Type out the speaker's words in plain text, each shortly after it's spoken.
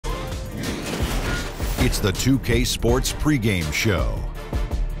It's the 2K Sports pregame show.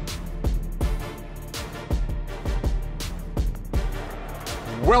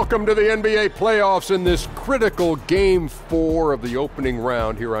 Welcome to the NBA playoffs in this critical Game 4 of the opening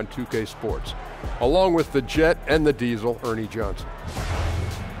round here on 2K Sports. Along with the Jet and the Diesel, Ernie Johnson.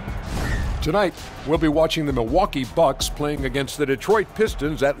 Tonight, we'll be watching the Milwaukee Bucks playing against the Detroit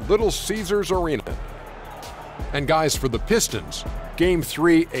Pistons at Little Caesars Arena. And guys, for the Pistons, Game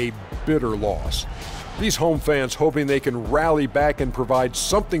 3, a bitter loss. These home fans hoping they can rally back and provide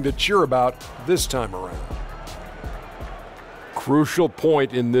something to cheer about this time around. Crucial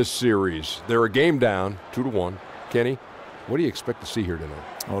point in this series. They're a game down, 2-1. Kenny, what do you expect to see here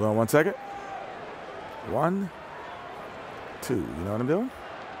tonight? Hold on 1 second. 1, 2. You know what I'm doing?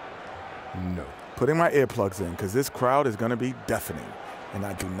 No. Putting my earplugs in because this crowd is going to be deafening, and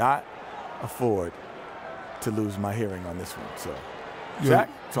I do not afford to lose my hearing on this one. So, Shaq,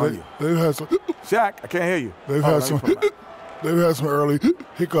 it's on you. They've had some. Shaq, I can't hear you. They've had some. They've had some early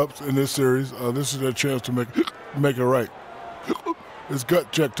hiccups in this series. This is their chance to make it right. It's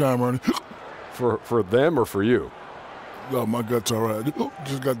gut check time, Ernie. For them or for you? No, my gut's all right.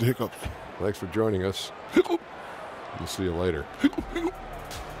 Just got the hiccups. Thanks for joining us. We'll see you later.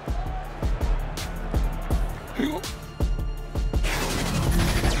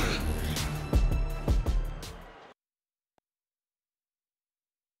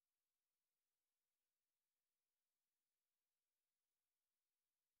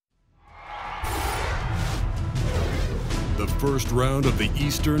 The first round of the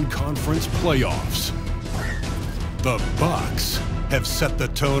Eastern Conference playoffs. The Bucks have set the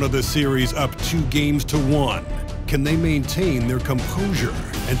tone of the series up 2-1. Can they maintain their composure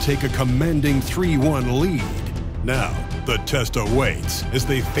and take a commanding 3-1 lead? Now, the test awaits as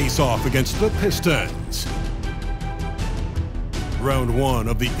they face off against the Pistons. Round 1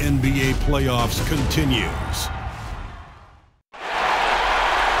 of the NBA playoffs continues.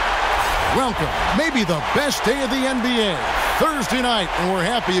 Welcome, maybe the best day of the NBA, Thursday night, and we're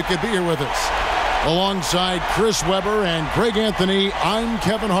happy you could be here with us. Alongside Chris Webber and Greg Anthony, I'm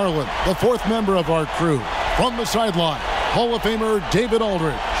Kevin Harlan, the fourth member of our crew. From the sideline, Hall of Famer David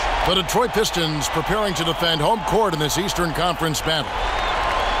Aldridge. The Detroit Pistons preparing to defend home court in this Eastern Conference battle.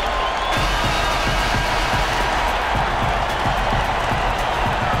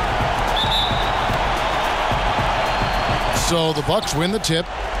 So the Bucks win the tip.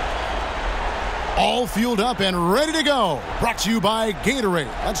 All fueled up and ready to go. Brought to you by Gatorade.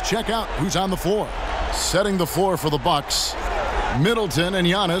 Let's check out who's on the floor. Setting the floor for the Bucks. Middleton and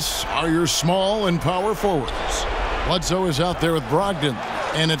Giannis are your small and power forwards. Bledsoe is out there with Brogdon,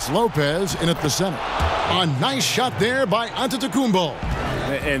 and it's Lopez in at the center. A nice shot there by Antetokounmpo.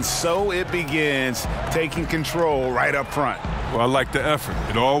 And so it begins, taking control right up front. Well, I like the effort.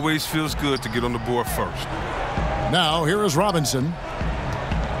 It always feels good to get on the board first. Now, here is Robinson.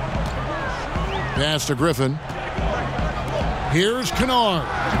 Pass to Griffin. Here's Kennard.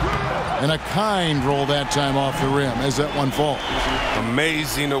 And a kind roll that time off the rim as that one falls.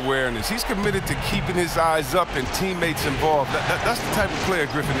 Amazing awareness. He's committed to keeping his eyes up and teammates involved. That's the type of player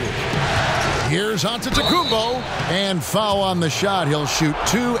Griffin is. Here's Antetokounmpo. And foul on the shot. He'll shoot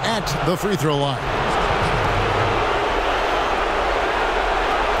 2 at the free throw line.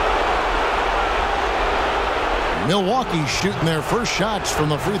 Milwaukee shooting their first shots from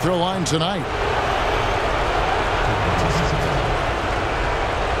the free throw line tonight.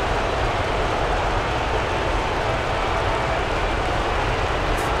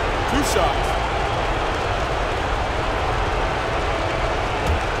 Shots.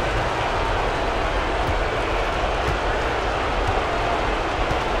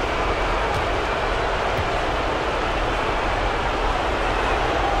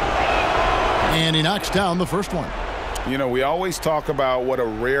 And he knocks down the first one. You know, we always talk about what a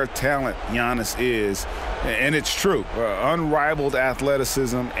rare talent Giannis is, and it's true. Unrivaled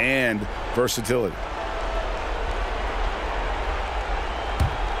athleticism and versatility.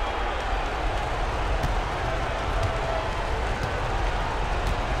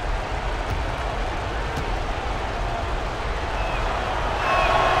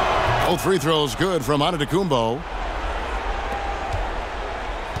 Both free throws good from Antetokounmpo.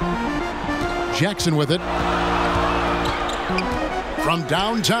 Jackson with it. From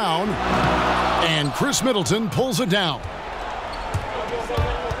downtown. And Chris Middleton pulls it down.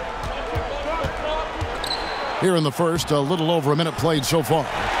 Here in the first, a little over a minute played so far.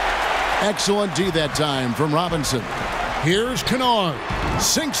 Excellent D that time from Robinson. Here's Kennard.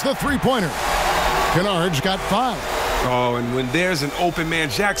 Sinks the three-pointer. Kennard's got 5. Oh, and when there's an open man,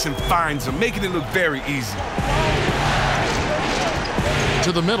 Jackson finds him, making it look very easy.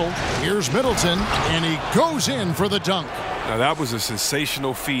 To the middle. Here's Middleton, and he goes in for the dunk. Now, that was a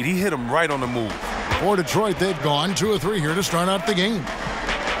sensational feed. He hit him right on the move. For Detroit, they've gone 2 of 3 here to start out the game.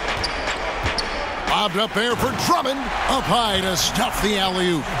 Lobbed up there for Drummond. Up high to stuff the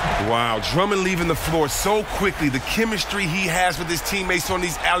alley-oop. Wow, Drummond leaving the floor so quickly. The chemistry he has with his teammates on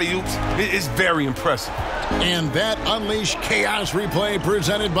these alley-oops is very impressive. And that Unleash Chaos replay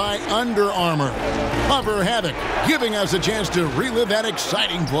presented by Under Armour. Cover Havoc, giving us a chance to relive that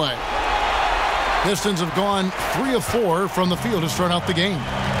exciting play. Pistons have gone 3 of 4 from the field to start out the game.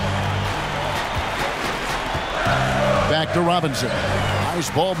 Back to Robinson. Nice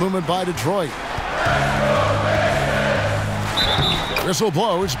ball movement by Detroit. Whistle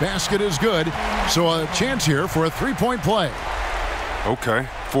blows, basket is good. So a chance here for a 3-point play. Okay,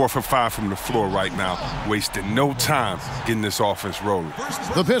 4 for 5 from the floor right now. Wasting no time getting this offense rolling.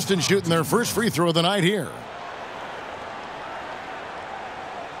 The Pistons shooting their first free throw of the night here.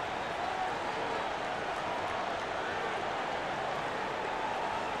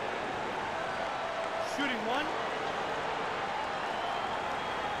 Shooting 1.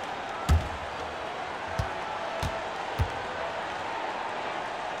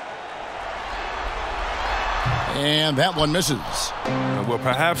 And that one misses. Well,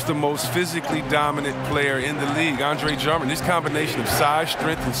 perhaps the most physically dominant player in the league, Andre Drummond. This combination of size,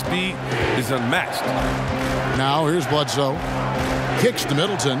 strength, and speed is unmatched. Now here's Bledsoe. Kicks to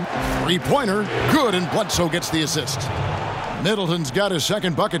Middleton. 3-pointer. Good, and Bledsoe gets the assist. Middleton's got his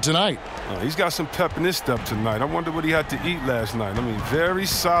second bucket tonight. He's got some pep in his step tonight. I wonder what he had to eat last night. I mean, very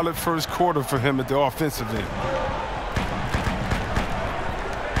solid first quarter for him at the offensive end.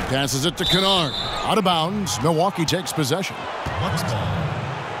 Passes it to Kennard. Out of bounds. Milwaukee takes possession.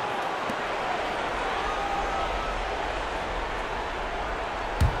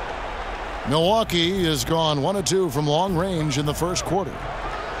 Milwaukee has gone 1 of 2 from long range in the first quarter.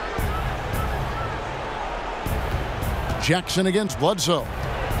 Jackson against Bledsoe.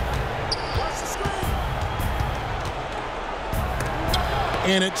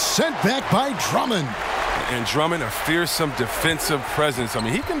 And it's sent back by Drummond. And Drummond, a fearsome defensive presence. I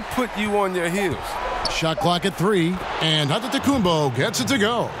mean, he can put you on your heels. Shot clock at 3, and Antetokounmpo gets it to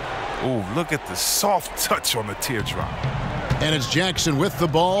go. Oh, look at the soft touch on the teardrop. And it's Jackson with the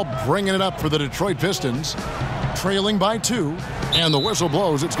ball, bringing it up for the Detroit Pistons. Trailing by 2, and the whistle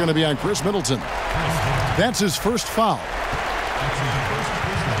blows. It's going to be on Chris Middleton. That's his first foul.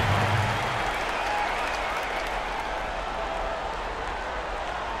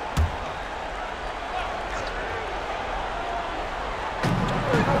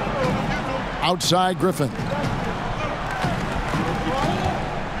 Outside Griffin.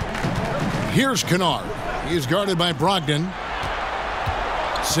 Here's Kennard. He's guarded by Brogdon.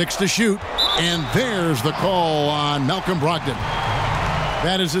 6 to shoot. And there's the call on Malcolm Brogdon.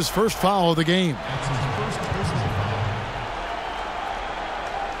 That is his first foul of the game.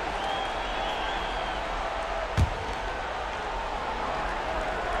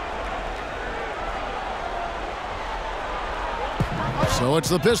 So it's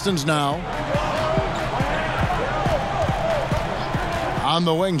the Pistons now. On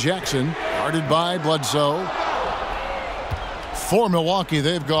the wing, Jackson, guarded by Bledsoe. For Milwaukee,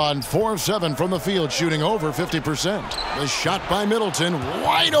 they've gone 4 of 7 from the field, shooting over 50%. The shot by Middleton,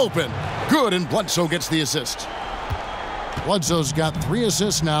 wide open. Good, and Bledsoe gets the assist. Bledsoe's got 3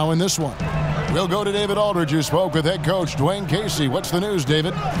 assists now in this one. We'll go to David Aldridge, who spoke with head coach Dwayne Casey. What's the news,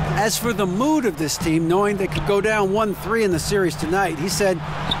 David? As for the mood of this team, knowing they could go down 1-3 in the series tonight, he said,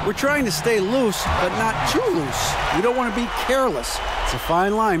 "We're trying to stay loose, but not too loose. We don't want to be careless. It's a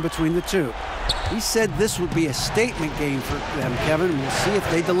fine line between the two." He said this would be a statement game for them, Kevin. We'll see if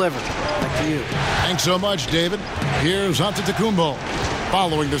they deliver. Back to you. Thanks so much, David. Here's Antetokounmpo,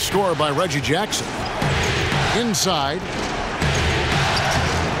 following the score by Reggie Jackson. Inside.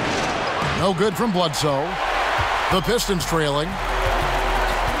 No good from Bledsoe. The Pistons trailing.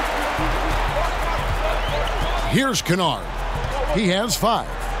 Here's Kennard. He has 5.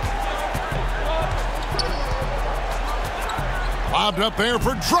 Lobbed up there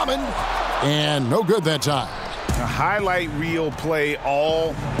for Drummond. And no good that time. A highlight reel play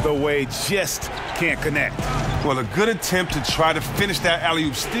all the way, just can't connect. Well, a good attempt to try to finish that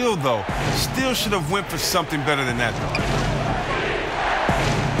alley-oop. Still should have went for something better than that, though.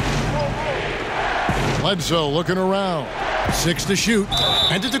 Bledsoe looking around. 6 to shoot.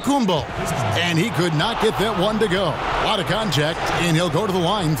 Antetokounmpo. And he could not get that one to go. A lot of contact, and he'll go to the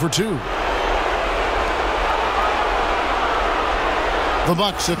line for 2. The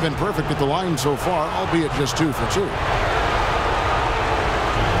Bucks have been perfect at the line so far, albeit just 2 for 2.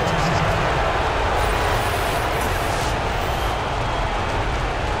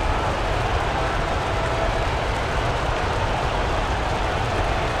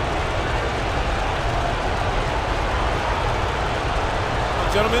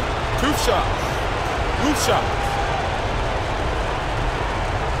 Gentlemen, 2 shots. 2 shots.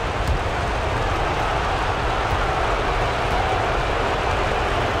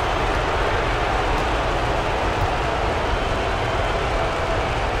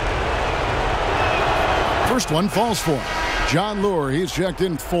 First one falls for John Lure. He's checked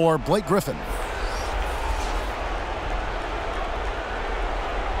in for Blake Griffin.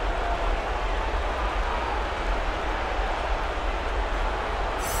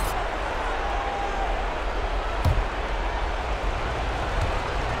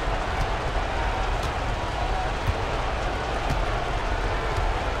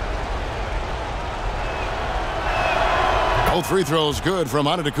 Both free throws good from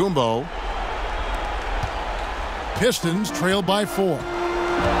Antetokounmpo. Pistons trail by 4.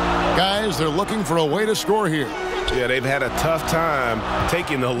 Guys, they're looking for a way to score here. Yeah, they've had a tough time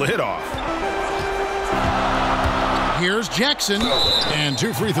taking the lid off. Here's Jackson. And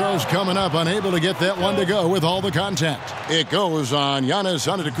 2 free throws coming up, unable to get that one to go with all the contact. It goes on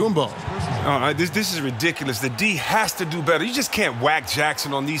Giannis Antetokounmpo. This is ridiculous. The D has to do better. You just can't whack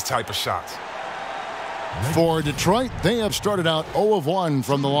Jackson on these type of shots. For Detroit, they have started out 0 of 1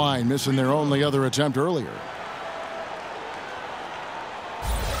 from the line, missing their only other attempt earlier.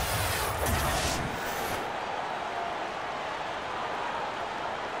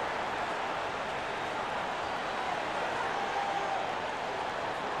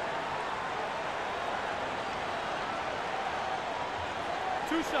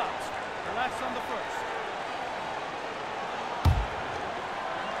 Two shots. Relax on the first.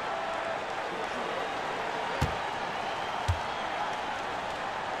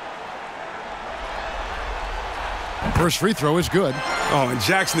 First free throw is good. Oh, and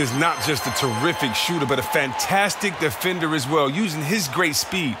Jackson is not just a terrific shooter, but a fantastic defender as well, using his great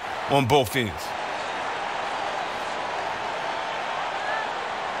speed on both ends.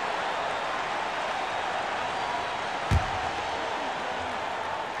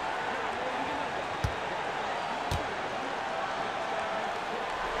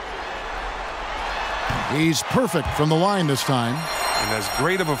 He's perfect from the line this time. And as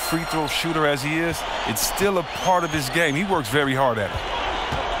great of a free throw shooter as he is, it's still a part of his game. He works very hard at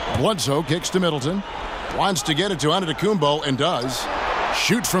it. Bledsoe kicks to Middleton. Wants to get it to Antetokounmpo and does.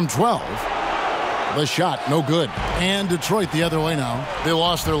 Shoots from 12. The shot, no good. And Detroit the other way now. They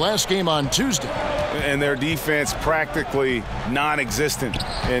lost their last game on Tuesday. And their defense practically non-existent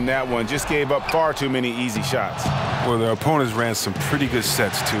in that one. Just gave up far too many easy shots. Well, their opponents ran some pretty good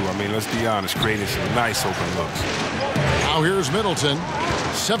sets, too. I mean, let's be honest, creating some nice open looks. Now here's Middleton.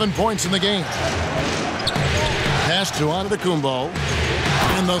 7 points in the game. Pass to Antetokounmpo.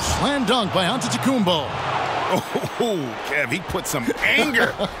 And the slam dunk by Antetokounmpo. Oh, Kev, he put some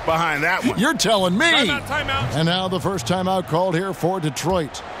anger behind that one. You're telling me. Timeout, timeout. And now the first timeout called here for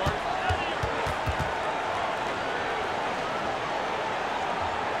Detroit.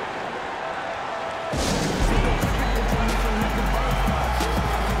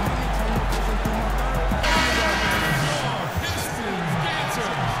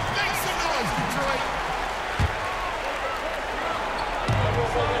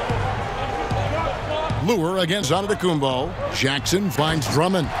 Lure against Antetokounmpo. Jackson finds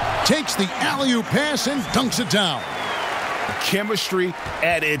Drummond. Takes the alley-oop pass and dunks it down. Chemistry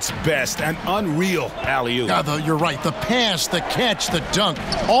at its best. An unreal alley-oop. You're right. The pass, the catch, the dunk.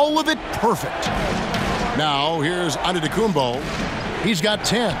 All of it perfect. Now here's Antetokounmpo. He's got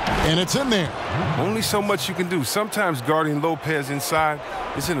 10, and it's in there. Only so much you can do. Sometimes guarding Lopez inside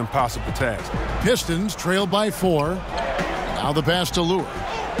is an impossible task. Pistons trail by 4. Now the pass to Lure.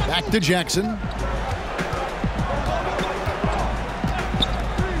 Back to Jackson.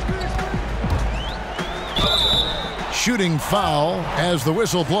 Shooting foul as the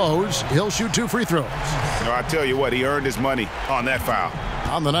whistle blows. He'll shoot 2 free throws. No, I tell you what, he earned his money on that foul.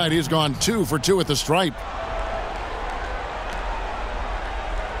 On the night, he's gone 2 for 2 at the stripe.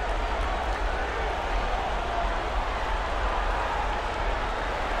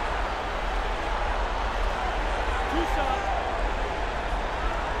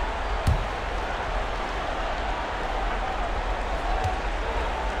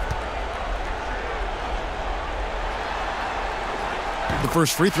 The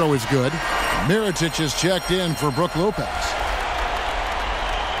first free throw is good. Mirotic is checked in for Brook Lopez.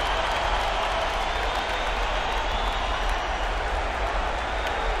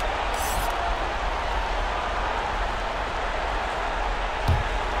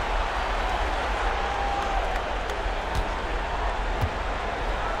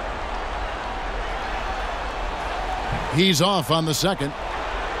 He's off on the second.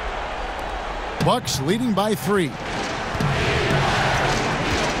 Bucks leading by 3.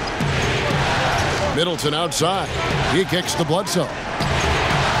 Middleton outside. He kicks to Bledsoe.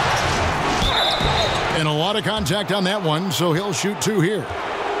 And a lot of contact on that one, so he'll shoot 2 here.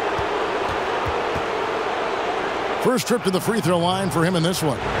 First trip to the free throw line for him in this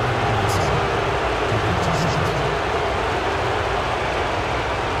one.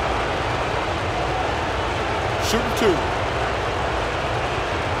 Shooting 2.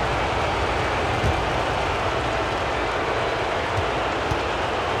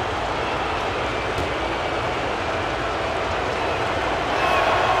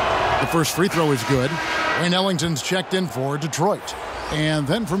 The first free throw is good. And Ellington's checked in for Detroit. And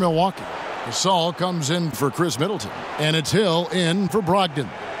then for Milwaukee, Gasol comes in for Chris Middleton. And it's Hill in for Brogdon.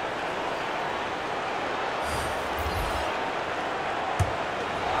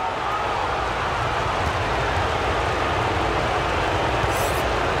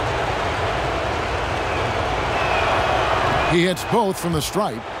 He hits both from the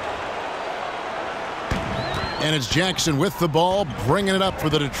stripe. And it's Jackson with the ball, bringing it up for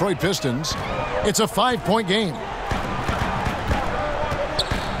the Detroit Pistons. It's a 5-point game.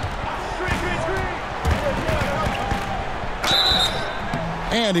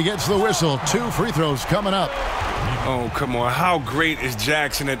 And he gets the whistle. 2 free throws coming up. Oh, come on. How great is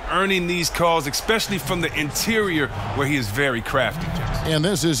Jackson at earning these calls, especially from the interior where he is very crafty, Jackson. And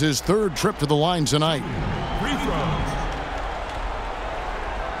this is his 3rd trip to the line tonight. Free throw.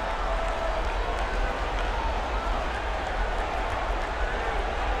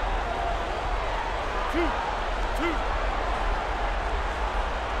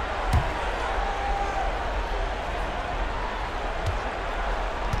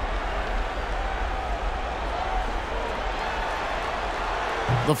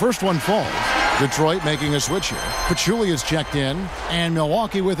 The first one falls. Detroit making a switch here. Pachulia is checked in. And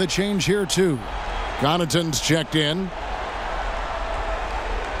Milwaukee with a change here, too. Connaughton's checked in.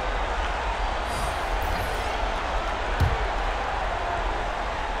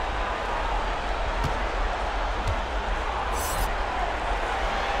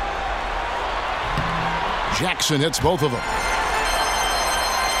 Jackson hits both of them.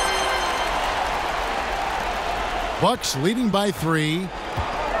 Bucks leading by 3.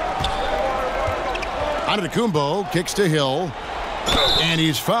 Antetokounmpo kicks to Hill. And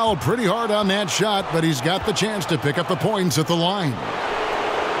he's fouled pretty hard on that shot, but he's got the chance to pick up the points at the line.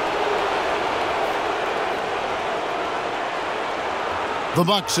 The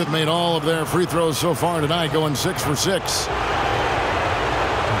Bucks have made all of their free throws so far tonight, going 6 for 6.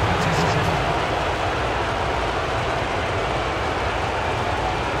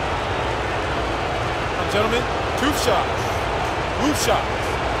 Gentlemen, 2 shots. Roof shots.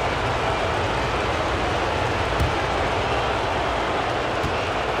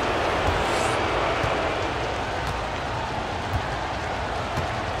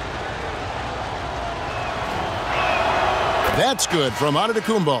 That's good from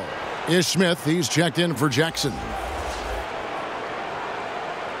Antetokounmpo. Ish Smith, he's checked in for Jackson.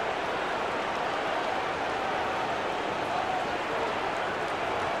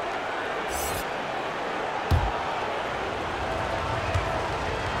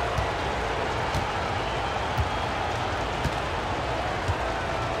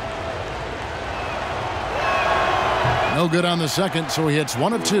 No good on the second, so he hits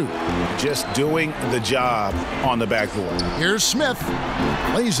 1 of 2. Just doing the job on the backboard. Here's Smith.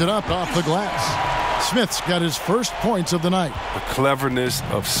 Lays it up off the glass. Smith's got his first points of the night. The cleverness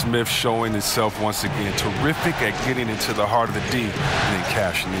of Smith showing itself once again. Terrific at getting into the heart of the D and then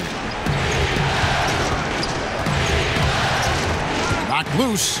cashing in. Knocked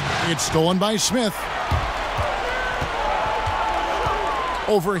loose. It's stolen by Smith.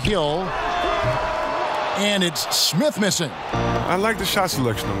 Over Hill. And it's Smith missing. I like the shot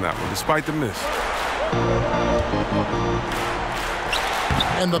selection on that one, despite the miss.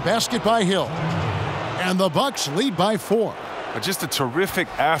 And the basket by Hill. And the Bucks lead by 4. Just a terrific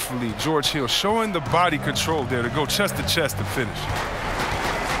athlete, George Hill, showing the body control there to go chest to chest to finish.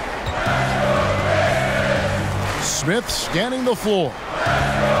 Smith scanning the floor.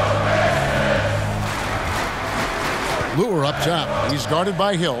 Lure up top. He's guarded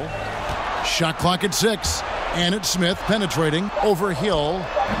by Hill. Shot clock at 6. And it's Smith penetrating over Hill.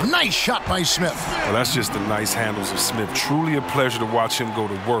 Nice shot by Smith. Well, that's just the nice handles of Smith. Truly a pleasure to watch him go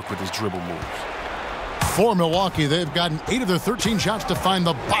to work with his dribble moves. For Milwaukee, they've gotten 8 of their 13 shots to find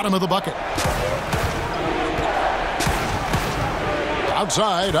the bottom of the bucket.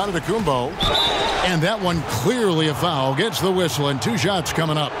 Outside, Antetokounmpo. And that one clearly a foul. Gets the whistle, and 2 shots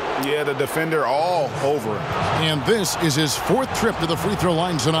coming up. Yeah, the defender all over him. And this is his 4th trip to the free throw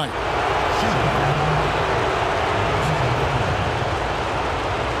line tonight.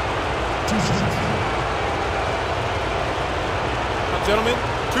 gentlemen.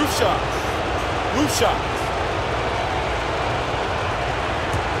 2 shots. Loose shots.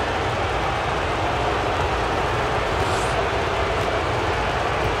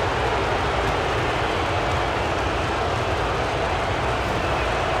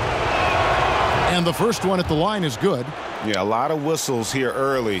 And the first one at the line is good. Yeah, a lot of whistles here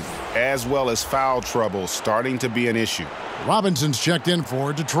early, as well as foul trouble starting to be an issue. Robinson's checked in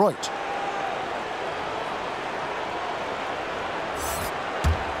for Detroit.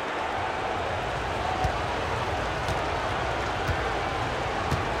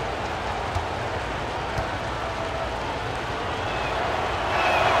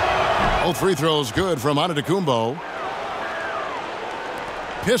 Both free throws good from Antetokounmpo.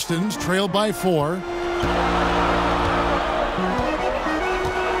 Pistons trail by 4.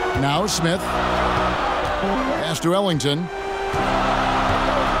 Now Smith. Pass to Ellington.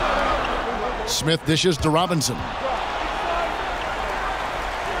 Smith dishes to Robinson.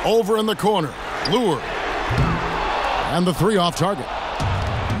 Over in the corner. Lure. And the 3 off target.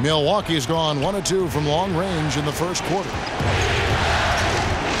 Milwaukee's gone 1 of 2 from long range in the first quarter.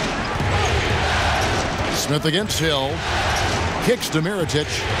 Smith against Hill. Kicks to Mirotic.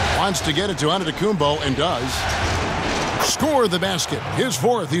 Wants to get it to Antetokounmpo and does. Score the basket. His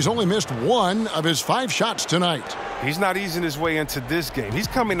 4th. He's only missed 1 of his 5 shots tonight. He's not easing his way into this game. He's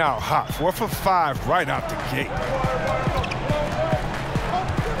coming out hot. 4 for 5 right out the gate.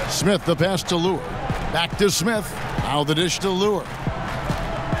 Smith the pass to Lure. Back to Smith. Now the dish to Lure.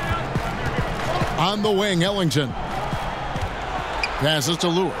 On the wing, Ellington. Passes to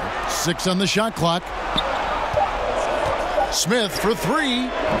Lure. 6 on the shot clock. Smith for 3.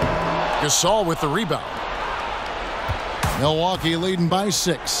 Gasol with the rebound. Milwaukee leading by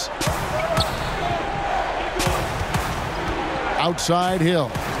 6. Outside Hill.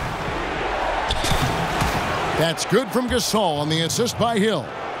 That's good from Gasol on the assist by Hill.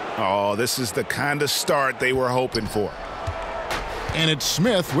 Oh, this is the kind of start they were hoping for. And it's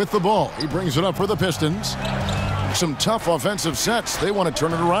Smith with the ball. He brings it up for the Pistons. Some tough offensive sets. They want to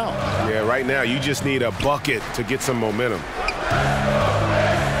turn it around. Yeah, right now you just need a bucket to get some momentum.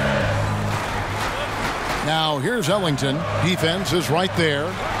 Now here's Ellington. Defense is right there.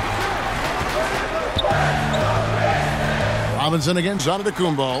 Robinson against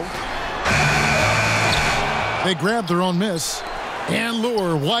Antetokounmpo. They grab their own miss. And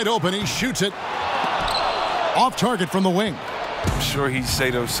Lure wide open. He shoots it. Off target from the wing. I'm sure he'd say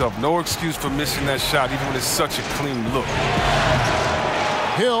to himself, no excuse for missing that shot, even when it's such a clean look.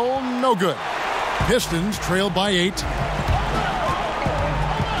 Hill, no good. Pistons trail by 8.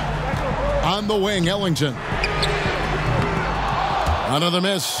 On the wing, Ellington. Another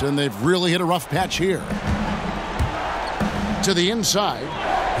miss, and they've really hit a rough patch here. To the inside.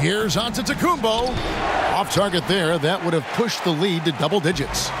 Here's Antetokounmpo. Off target there. That would have pushed the lead to double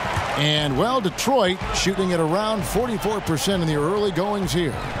digits. And, well, Detroit shooting at around 44% in the early goings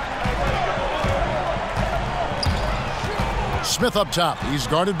here. Smith up top. He's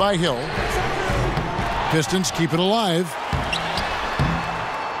guarded by Hill. Pistons keep it alive.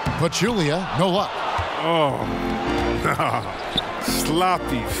 Pachulia, no luck. Oh,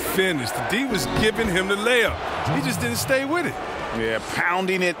 sloppy finish. The D was giving him the layup. He just didn't stay with it. Yeah,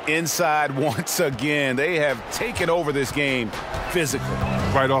 pounding it inside once again. They have taken over this game physically.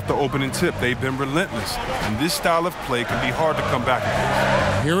 Right off the opening tip, they've been relentless. And this style of play can be hard to come back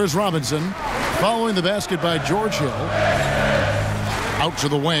against. Here is Robinson, following the basket by George Hill. Out to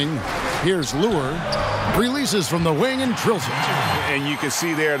the wing. Here's Lure. Releases from the wing and drills it. And you can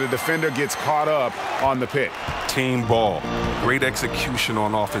see there the defender gets caught up on the pick. Team ball. Great execution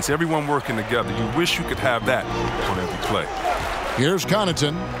on offense. Everyone working together. You wish you could have that on every play. Here's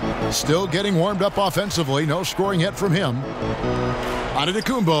Connaughton, still getting warmed up offensively. No scoring yet from him.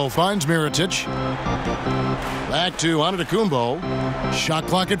 Antetokounmpo finds Mirotic. Back to Antetokounmpo. Shot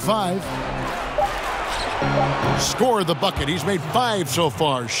clock at 5. Scored the bucket. He's made 5 so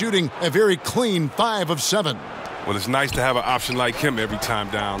far, shooting a very clean 5 of 7. Well, it's nice to have an option like him every time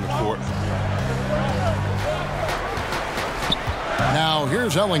down the court. Now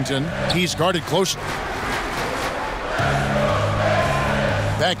here's Ellington. He's guarded closely.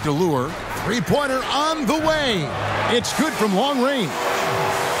 Back to Lure. 3-pointer on the way. It's good from long range.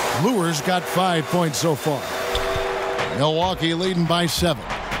 Lure's got 5 points so far. Milwaukee leading by 7.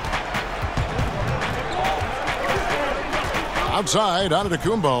 Outside,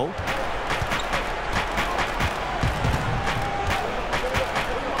 Antetokounmpo.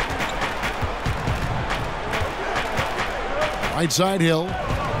 Right side Hill.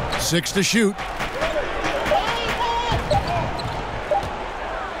 6 to shoot.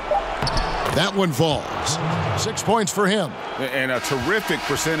 That one falls. 6 points for him. And a terrific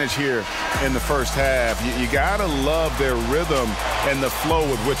percentage here in the first half. You got to love their rhythm and the flow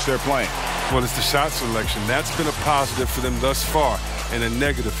with which they're playing. Well, it's the shot selection. That's been a positive for them thus far and a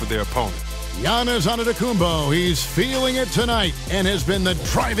negative for their opponent. Giannis Antetokounmpo, he's feeling it tonight and has been the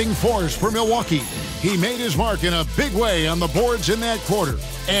driving force for Milwaukee. He made his mark in a big way on the boards in that quarter.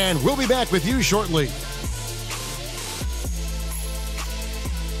 And we'll be back with you shortly.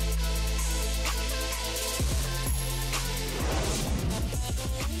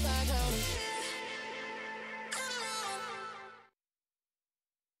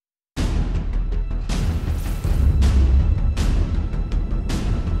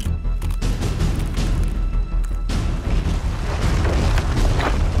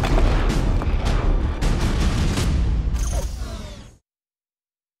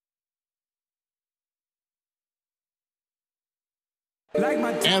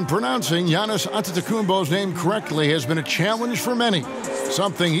 And pronouncing Giannis Antetokounmpo's name correctly has been a challenge for many,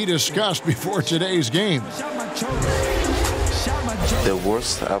 something he discussed before today's game. The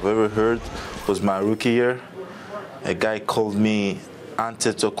worst I've ever heard was my rookie year. A guy called me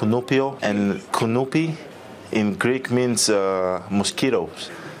Antetokounmpo, and Kunupi in Greek means mosquitoes.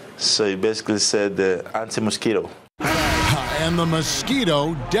 So he basically said anti-mosquito. And the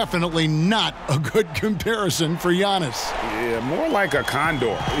mosquito, definitely not a good comparison for Giannis. Yeah, more like a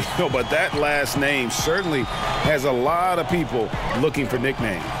condor. But that last name certainly has a lot of people looking for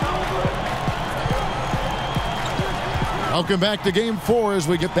nicknames. Welcome back to Game 4 as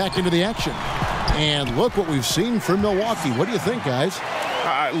we get back into the action. And look what we've seen from Milwaukee. What do you think, guys?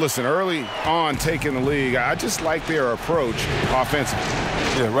 Listen, early on taking the league, I just like their approach offensively.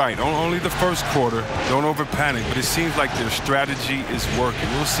 Yeah, right. Only the first quarter. Don't over-panic, but it seems like their strategy is working.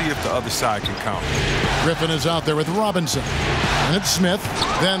 We'll see if the other side can counter. Griffin is out there with Robinson. And it's Smith.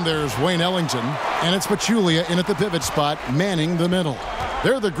 Then there's Wayne Ellington. And it's Pachulia in at the pivot spot, manning the middle.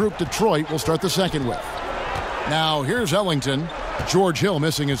 They're the group Detroit will start the second with. Now, here's Ellington. George Hill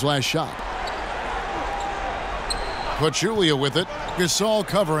missing his last shot. Pachulia with it. Gasol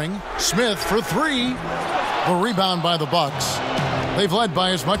covering. Smith for three. The rebound by the Bucks. They've led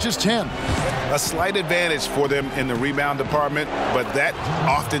by as much as 10. A slight advantage for them in the rebound department, but that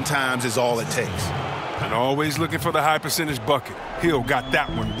oftentimes is all it takes. And always looking for the high percentage bucket. Hill got that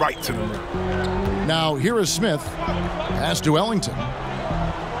one right to the rim. Now here is Smith. Pass to Ellington.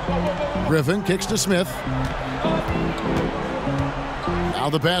 Griffin kicks to Smith. Now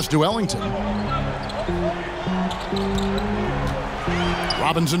the pass to Ellington.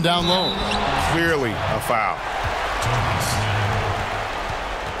 Robinson down low. Clearly a foul.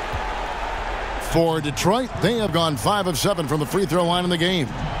 For Detroit, they have gone 5 of 7 from the free throw line in the game.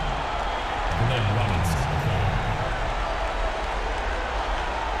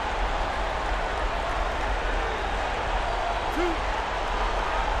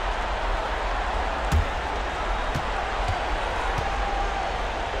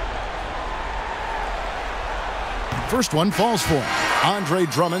 First one falls for him. Andre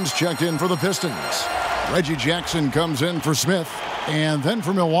Drummond's checked in for the Pistons. Reggie Jackson comes in for Smith, and then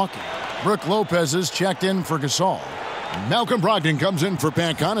for Milwaukee. Brook Lopez is checked in for Gasol. Malcolm Brogdon comes in for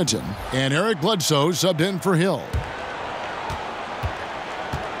Pat Connaughton, and Eric Bledsoe subbed in for Hill.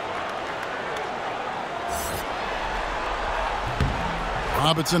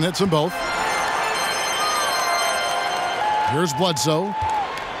 Robinson hits them both. Here's Bledsoe.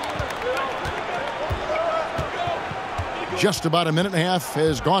 Just about a minute and a half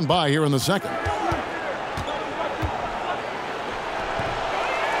has gone by here in the second.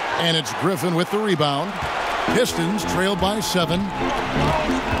 And it's Griffin with the rebound. Pistons trailed by 7.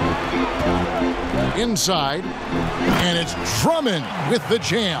 Inside. And it's Drummond with the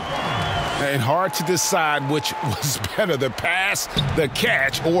jam. And hard to decide which was better, the pass, the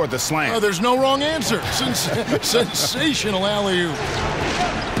catch, or the slam. Oh, there's no wrong answer. Sensational alley-oop.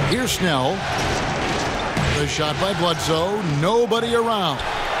 Here's Snell. The shot by Bledsoe. Nobody around.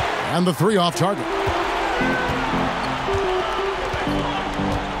 And the three off target.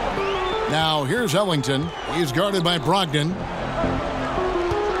 Now here's Ellington. He's guarded by Brogdon.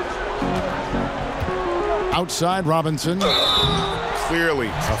 Outside Robinson. Clearly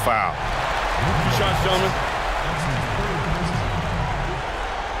a foul. Shots, gentlemen.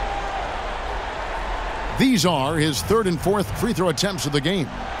 These are his third and fourth free throw attempts of the game.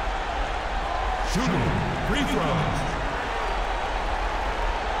 Shooting free throws.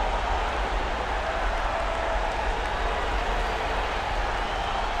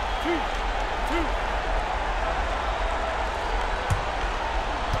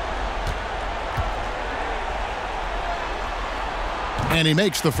 And he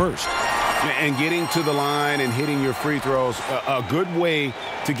makes the first. And getting to the line and hitting your free throws, a good way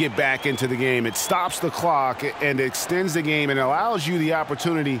to get back into the game. It stops the clock and extends the game and allows you the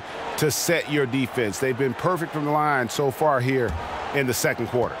opportunity to set your defense. They've been perfect from the line so far here in the second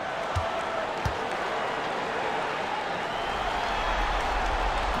quarter.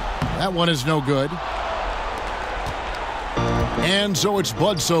 That one is no good. And so it's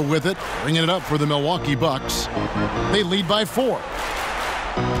Bledsoe with it, bringing it up for the Milwaukee Bucks. They lead by 4.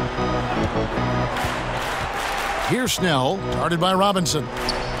 Here's Snell, guarded by Robinson.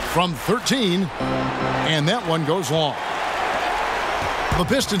 From 13, and that one goes long. The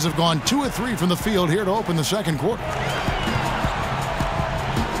Pistons have gone 2 of 3 from the field here to open the second quarter.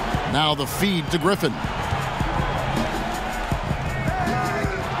 Now the feed to Griffin.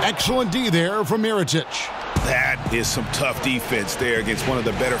 Excellent D there from Mirotic. That is some tough defense there against one of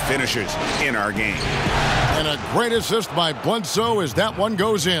the better finishers in our game. And a great assist by Bledsoe as that one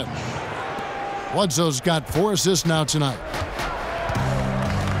goes in. Bledsoe's got 4 assists now tonight.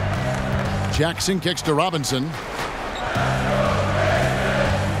 Jackson kicks to Robinson.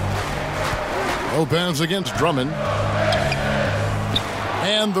 Lopez against Drummond.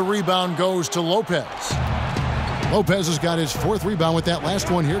 And the rebound goes to Lopez. Lopez has got his 4th rebound with that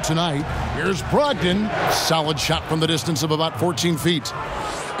last one here tonight. Here's Brogdon. Solid shot from the distance of about 14 feet.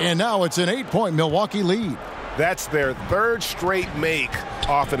 And now it's an 8-point Milwaukee lead. That's their 3rd straight make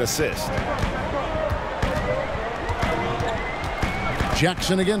off an assist.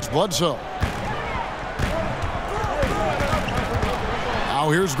 Jackson against Bledsoe. Now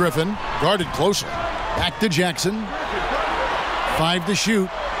here's Griffin. Guarded closely. Back to Jackson. 5 to shoot.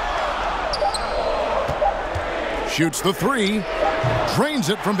 Shoots the 3. Drains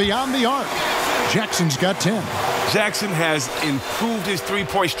it from beyond the arc. Jackson's got 10. Jackson has improved his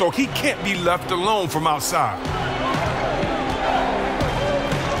three-point stroke. He can't be left alone from outside.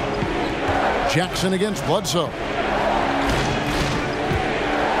 Jackson against Bledsoe.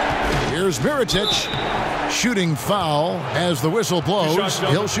 Here's Mirotic. Shooting foul as the whistle blows.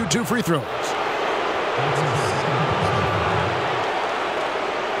 He'll shoot 2 free throws.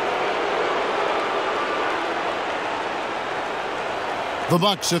 The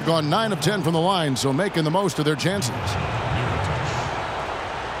Bucks have gone 9 of 10 from the line, so making the most of their chances.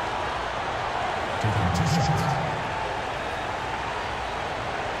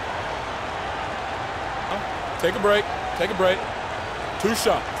 Take a break. Take a break. 2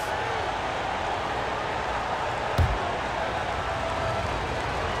 shots.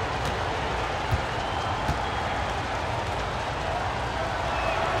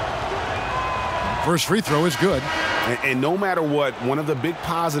 First free throw is good. And no matter what, one of the big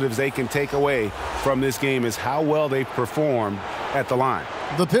positives they can take away from this game is how well they've performed at the line.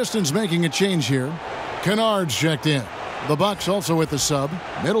 The Pistons making a change here. Kennard's checked in. The Bucks also with the sub.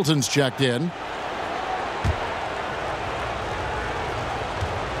 Middleton's checked in.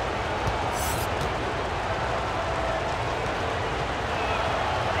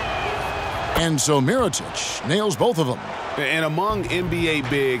 And so Mirotic nails both of them. And among NBA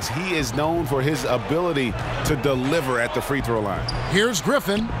bigs, he is known for his ability to deliver at the free throw line. Here's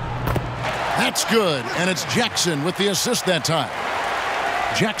Griffin. That's good. And it's Jackson with the assist that time.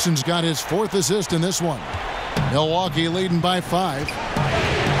 Jackson's got his 4th assist in this one. Milwaukee leading by 5.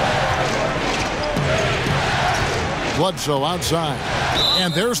 Bledsoe outside.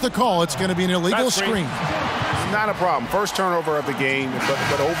 And there's the call. It's going to be an illegal screen. Not a problem. First turnover of the game,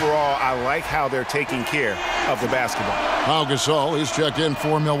 but overall, I like how they're taking care of the basketball. Pau Gasol, he's checked in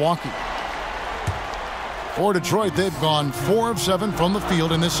for Milwaukee. For Detroit, they've gone 4 of 7 from the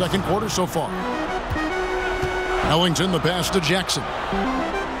field in this second quarter so far. Ellington, the pass to Jackson.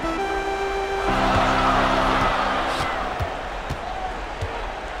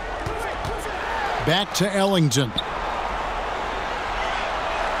 Back to Ellington.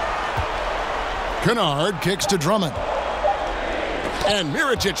 Kennard kicks to Drummond. And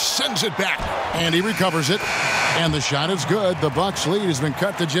Mirotic sends it back. And he recovers it. And the shot is good. The Bucks lead has been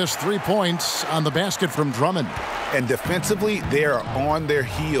cut to just 3 points on the basket from Drummond. And defensively, they are on their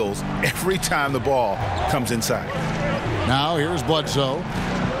heels every time the ball comes inside. Now here's Bledsoe.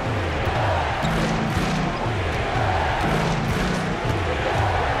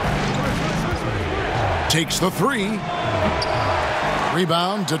 Takes the 3.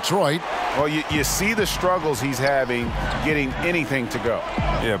 Rebound, Detroit. Well, you see the struggles he's having getting anything to go.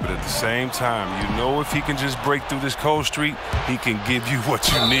 Yeah, but at the same time, you know if he can just break through this cold streak, he can give you what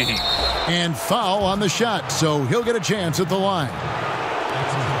you need. And foul on the shot, so he'll get a chance at the line.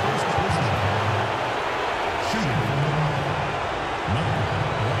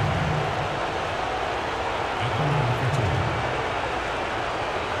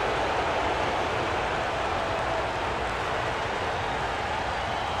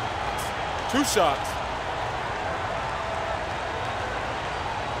 2 shots.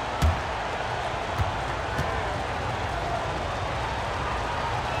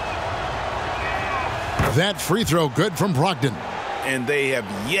 That free throw good from Brogdon. And they have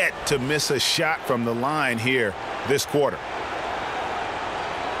yet to miss a shot from the line here this quarter.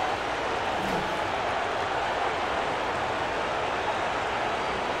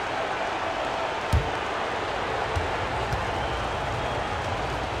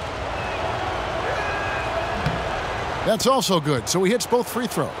 That's also good, so he hits both free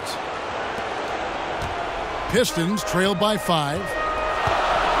throws. Pistons trail by 5.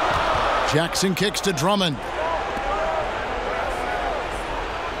 Jackson kicks to Drummond.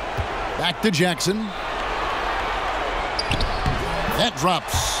 Back to Jackson. That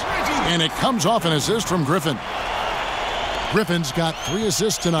drops. And it comes off an assist from Griffin. Griffin's got 3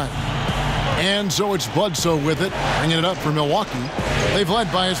 assists tonight. And so it's Bledsoe with it, bringing it up for Milwaukee. They've led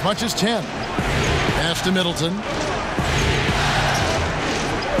by as much as 10. Pass to Middleton.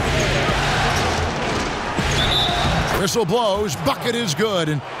 Whistle blows, bucket is good,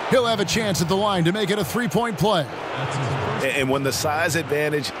 and he'll have a chance at the line to make it a 3-point play. And when the size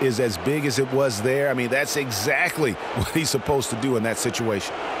advantage is as big as it was there, I mean, that's exactly what he's supposed to do in that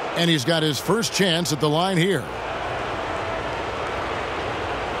situation. And he's got his first chance at the line here.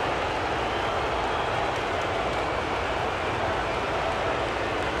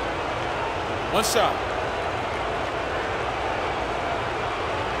 One shot.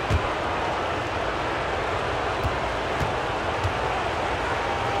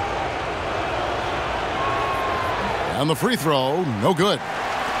 On the free throw, no good.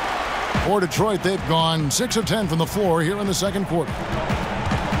 For Detroit, they've gone 6 of 10 from the floor here in the second quarter.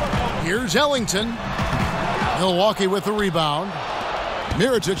 Here's Ellington. Milwaukee with the rebound.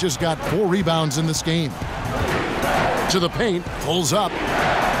 Mirotic has got 4 rebounds in this game. To the paint, pulls up.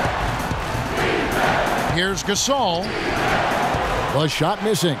 Here's Gasol. The shot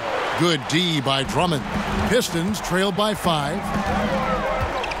missing. Good D by Drummond. Pistons trailed by 5.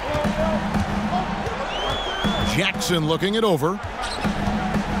 Jackson looking it over.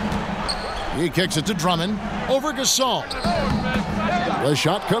 He kicks it to Drummond. Over Gasol. The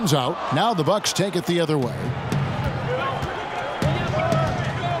shot comes out. Now the Bucks take it the other way.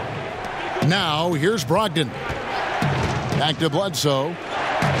 Now here's Brogdon. Back to Bledsoe.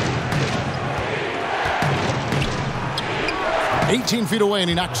 18 feet away and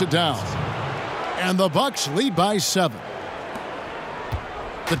he knocks it down. And the Bucks lead by 7.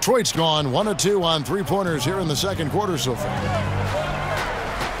 Detroit's gone 1 of 2 on 3-pointers here in the second quarter so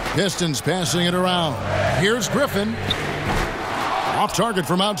far. Pistons passing it around. Here's Griffin. Off target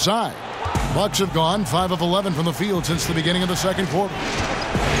from outside. Bucks have gone 5 of 11 from the field since the beginning of the second quarter.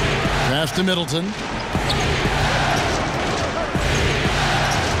 Pass to Middleton.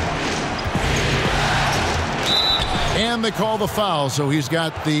 And they call the foul, so he's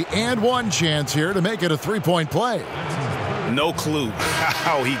got the and one chance here to make it a 3-point play. No clue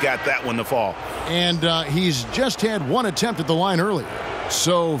how he got that one to fall. And he's just had 1 attempt at the line earlier.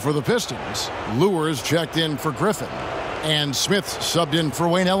 So for the Pistons, Lewis checked in for Griffin. And Smith subbed in for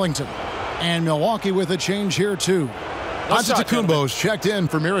Wayne Ellington. And Milwaukee with a change here too. Antetokounmpo's checked in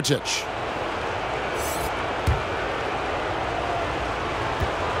for Mirotic.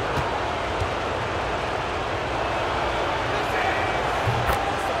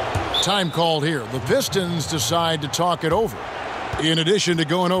 Time called here. The Pistons decide to talk it over. In addition to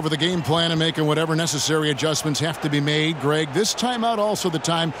going over the game plan and making whatever necessary adjustments have to be made, Greg, this timeout also the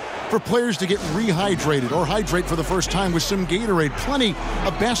time for players to get rehydrated or hydrate for the first time with some Gatorade. Plenty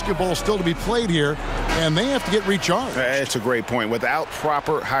of basketball still to be played here, and they have to get recharged. That's a great point. Without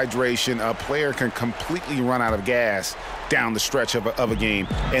proper hydration, a player can completely run out of gas down the stretch of a game.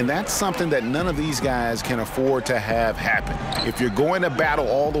 And that's something that none of these guys can afford to have happen. If you're going to battle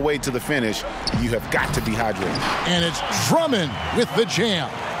all the way to the finish, you have got to be hydrated. And it's Drummond with the jam.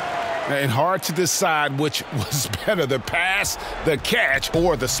 And hard to decide which was better, the pass, the catch,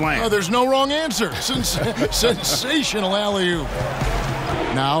 or the slam. Oh, there's no wrong answer. Sensational alley-oop.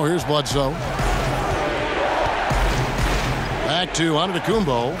 Now here's Bledsoe. Back to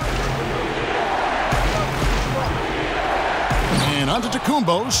Antetokounmpo. And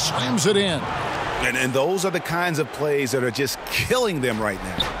Antetokounmpo slams it in. And those are the kinds of plays that are just killing them right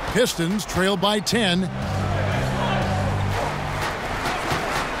now. Pistons trail by 10.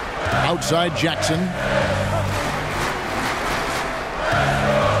 Outside Jackson.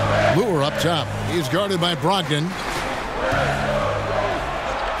 Lure up top. He's guarded by Brogdon.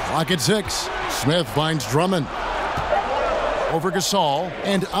 Clock at 6. Smith finds Drummond. Over Gasol.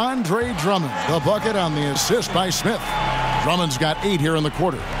 And Andre Drummond. The bucket on the assist by Smith. Drummond's got 8 here in the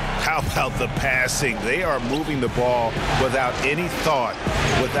quarter. How about the passing? They are moving the ball without any thought,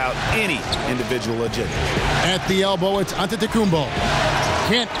 without any individual agenda. At the elbow, it's Antetokounmpo.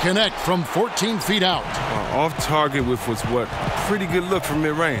 Can't connect from 14 feet out. Off target with what's what? Pretty good look from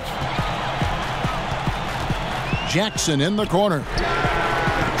mid-range. Jackson in the corner.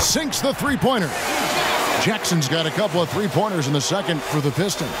 Sinks the three-pointer. Jackson's got a couple of three-pointers in the second for the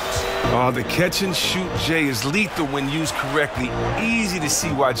Pistons. Oh, the catch and shoot, Jay, is lethal when used correctly. Easy to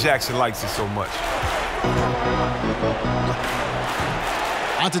see why Jackson likes it so much.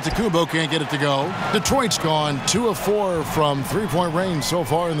 Antetokounmpo can't get it to go. Detroit's gone 2 of 4 from three-point range so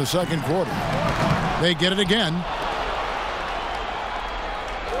far in the second quarter. They get it again.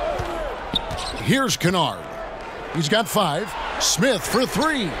 Here's Kennard. He's got 5. Smith for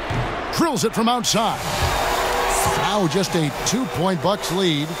 3. Drills it from outside. Now just a 2-point Bucks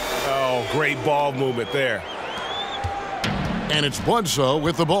lead. Oh, great ball movement there. And it's Bledsoe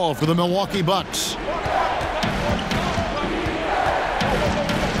with the ball for the Milwaukee Bucks.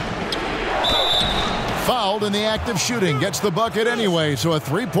 Fouled in the act of shooting. Gets the bucket anyway, so a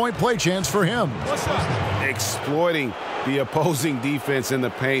 3-point play chance for him. Exploiting the opposing defense in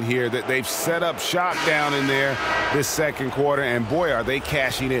the paint here. That they've set up shot down in there this second quarter, and boy, are they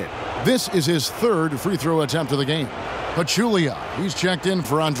cashing in. This is his 3rd free throw attempt of the game. Pachulia, he's checked in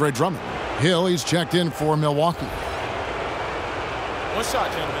for Andre Drummond. Hill, he's checked in for Milwaukee. One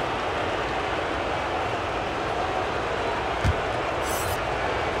shot, gentlemen.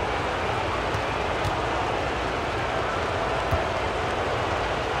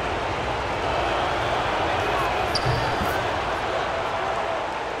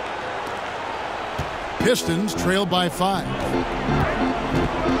 Pistons trailed by 5.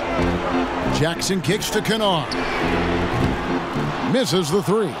 Jackson kicks to Kennard. Misses the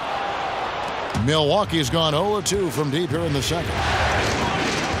 3. Milwaukee's gone 0-2 from deep here in the second.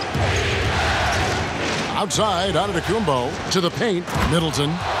 Outside, Antetokounmpo to the paint.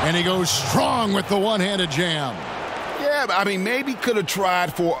 Middleton, and he goes strong with the one-handed jam. Yeah, I mean, maybe could have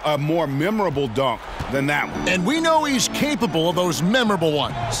tried for a more memorable dunk than that one. And we know he's capable of those memorable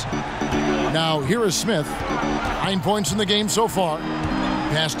ones. Now, here is Smith. 9 points in the game so far.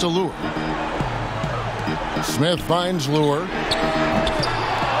 Pass to Lure. Smith finds Lure.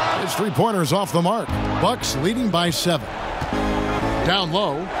 His three-pointer's off the mark. Bucks leading by 7. Down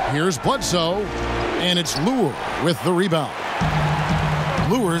low, here's Bledsoe, and it's Lure with the rebound.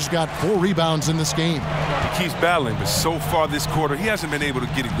 Lure's got 4 rebounds in this game. He keeps battling, but so far this quarter, he hasn't been able to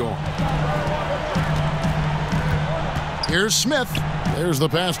get it going. Here's Smith. There's the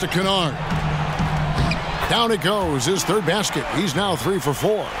pass to Kennard. Down it goes, his 3rd basket. He's now 3 for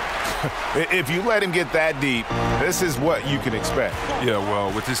 4. If you let him get that deep, this is what you can expect. Yeah,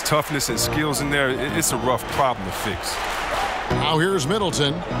 well, with his toughness and skills in there, it's a rough problem to fix. Now here's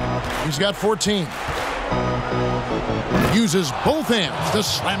Middleton. He's got 14. Uses both hands to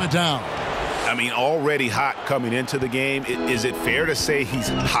slam it down. I mean, already hot coming into the game. Is it fair to say he's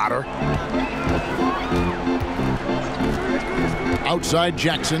hotter? Outside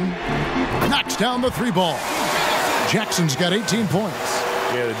Jackson. Knocks down the 3 ball. Jackson's got 18 points.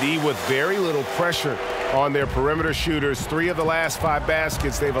 Yeah, the D with very little pressure on their perimeter shooters. 3 of the last 5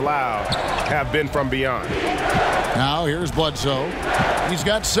 baskets they've allowed have been from beyond. Now here's Bledsoe. He's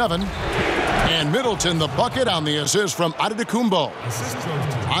got 7. And Middleton the bucket on the assist from Antetokounmpo.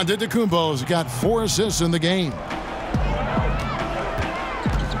 Antetokounmpo's got 4 assists in the game.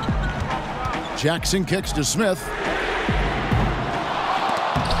 Jackson kicks to Smith.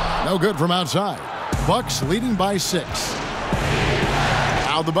 No good from outside. Bucks leading by 6.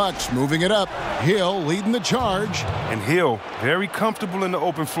 Now the Bucks moving it up. Hill leading the charge. And Hill, very comfortable in the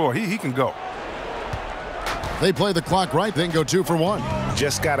open floor. He can go. They play the clock right, then go 2 for 1.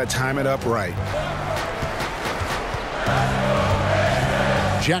 Just got to time it up right.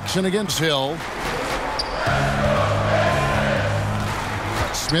 Jackson against Hill.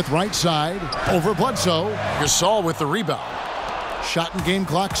 Smith right side. Over Bledsoe. Gasol with the rebound. Shot and game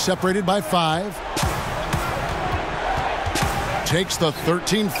clock separated by 5. Takes the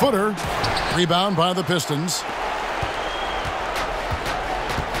 13-footer. Rebound by the Pistons.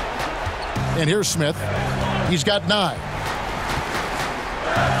 And here's Smith. He's got 9.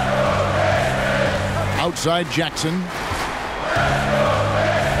 Outside Jackson.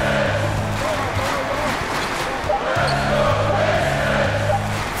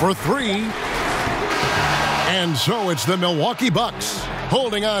 For 3. And so it's the Milwaukee Bucks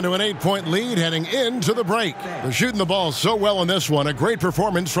holding on to an 8-point lead heading into the break. They're shooting the ball so well in this one. A great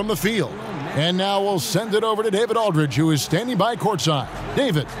performance from the field. And now we'll send it over to David Aldridge, who is standing by courtside.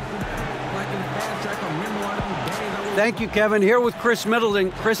 David. Thank you, Kevin. Here with Chris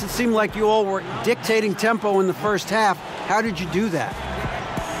Middleton. Chris, it seemed like you all were dictating tempo in the first half. How did you do that?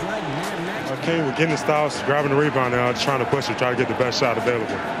 Okay, we're getting the stops, grabbing the rebound now, just trying to push it, try to get the best shot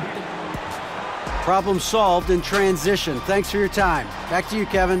available. Problem solved in transition. Thanks for your time. Back to you,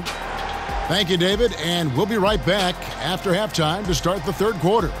 Kevin. Thank you, David, and we'll be right back after halftime to start the third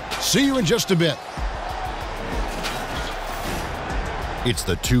quarter. See you in just a bit. It's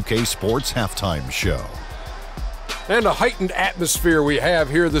the 2K Sports Halftime Show. And a heightened atmosphere we have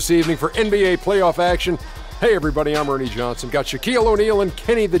here this evening for NBA playoff action. Hey, everybody, I'm Ernie Johnson. Got Shaquille O'Neal and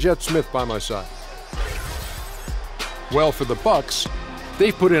Kenny the Jet Smith by my side. Well, for the Bucks,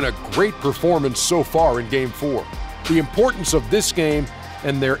 they've put in a great performance so far in Game 4. The importance of this game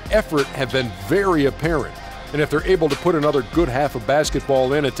and their effort have been very apparent. And if they're able to put another good half of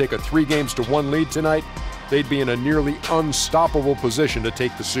basketball in and take a 3-1 lead tonight, they'd be in a nearly unstoppable position to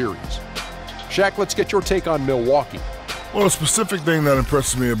take the series. Shaq, let's get your take on Milwaukee. Well, a specific thing that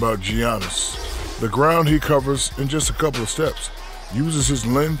impresses me about Giannis, the ground he covers in just a couple of steps. Uses his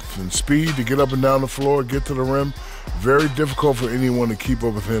length and speed to get up and down the floor, get to the rim. Very difficult for anyone to keep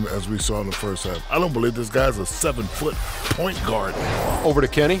up with him, as we saw in the first half. I don't believe this guy's a 7-foot point guard. Over to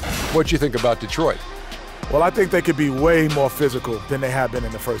Kenny. What'd you think about Detroit? Well, I think they could be way more physical than they have been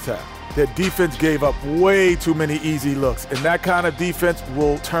in the first half. Their defense gave up way too many easy looks, and that kind of defense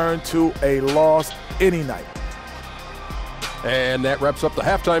will turn to a loss any night. And that wraps up the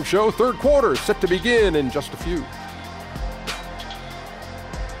halftime show. Third quarter set to begin in just a few.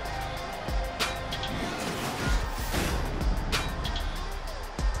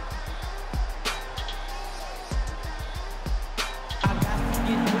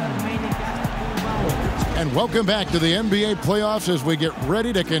 And welcome back to the NBA playoffs as we get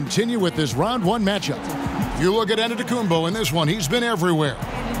ready to continue with this round one matchup. You look at Antetokounmpo in this one. He's been everywhere.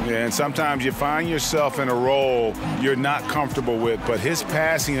 Yeah, and sometimes you find yourself in a role you're not comfortable with, but his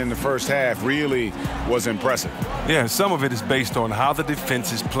passing in the first half really was impressive. Yeah, some of it is based on how the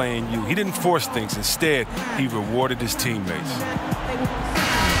defense is playing you. He didn't force things. Instead, he rewarded his teammates.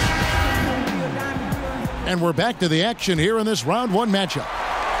 And we're back to the action here in this round one matchup.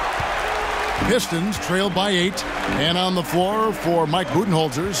 Pistons trail by 8, and on the floor for Mike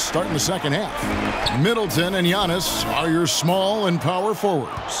Budenholzer starting the second half. Middleton and Giannis are your small and power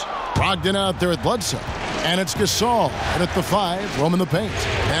forwards. Brogdon out there at Bledsoe, and it's Gasol and at the 5, roaming the paint.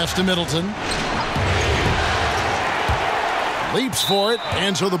 Pass to Middleton. Leaps for it,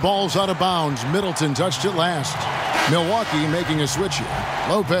 and so the ball's out of bounds. Middleton touched it last. Milwaukee making a switch here.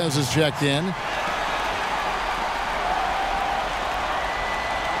 Lopez is checked in.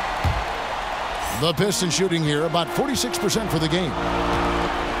 The Pistons shooting here about 46% for the game.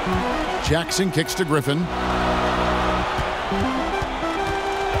 Jackson kicks to Griffin.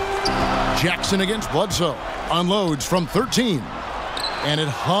 Jackson against Bledsoe. Unloads from 13. And it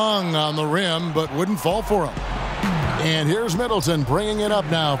hung on the rim but wouldn't fall for him. And here's Middleton bringing it up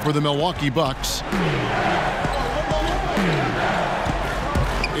now for the Milwaukee Bucks.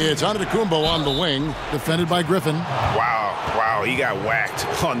 It's Antetokounmpo on the wing, defended by Griffin. Wow, he got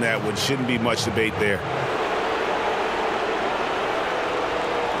whacked on that one. Shouldn't be much debate there.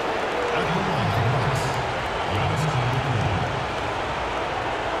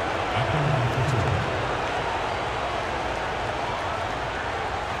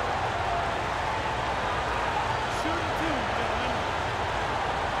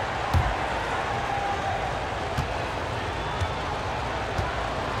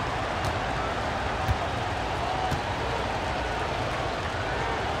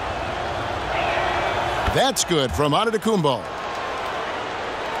 That's good from Antetokounmpo.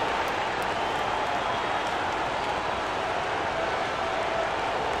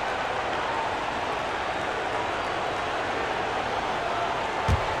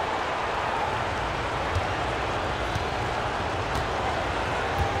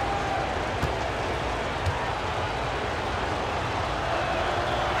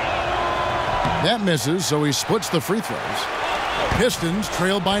 That misses, so he splits the free throws. Pistons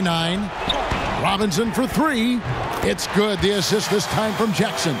trail by 9. Robinson for 3. It's good. The assist this time from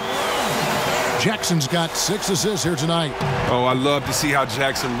Jackson. Jackson's got 6 assists here tonight. Oh, I love to see how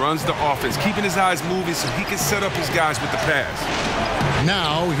Jackson runs the offense, keeping his eyes moving so he can set up his guys with the pass.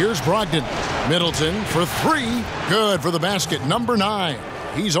 Now, here's Brogdon. Middleton for 3. Good for the basket. Number 9.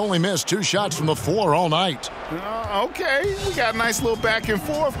 He's only missed 2 shots from the floor all night. Okay, we got a nice little back and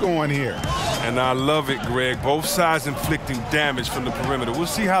forth going here. And I love it, Greg. Both sides inflicting damage from the perimeter. We'll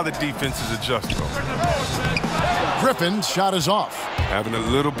see how the defenses adjust, though. Griffin's shot is off. Having a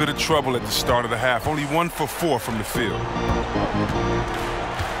little bit of trouble at the start of the half. Only 1 for 4 from the field.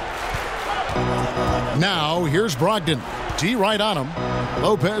 Now, here's Brogdon. D right on him.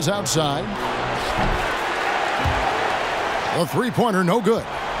 Lopez outside. The three-pointer, no good.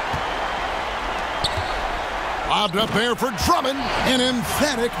 Lobbed up there for Drummond. An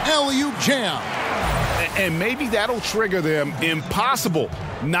emphatic alley-oop jam. And maybe that'll trigger them. Impossible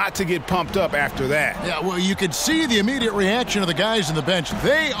not to get pumped up after that. Yeah, well, you could see the immediate reaction of the guys on the bench.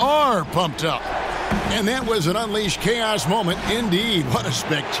 They are pumped up. And that was an unleashed chaos moment indeed. What a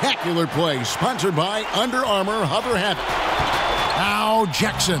spectacular play. Sponsored by Under Armour Hover Habit. Now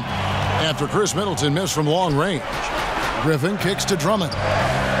Jackson. After Chris Middleton missed from long range. Griffin kicks to Drummond.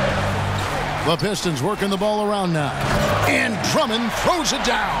 The Pistons working the ball around now. And Drummond throws it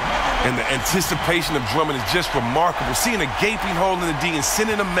down. And the anticipation of Drummond is just remarkable. Seeing a gaping hole in the D and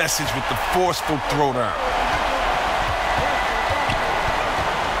sending a message with the forceful throwdown.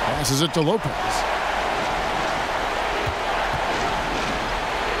 Passes it to Lopez.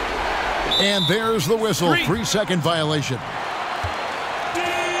 And there's the whistle. 3-second violation.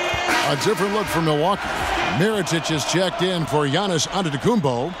 A different look for Milwaukee. Mirotic is checked in for Giannis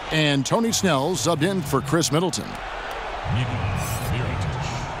Antetokounmpo, and Tony Snell subbed in for Chris Middleton.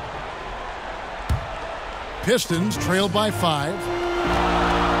 Pistons trailed by 5.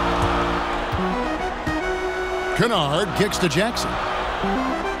 Kennard kicks to Jackson.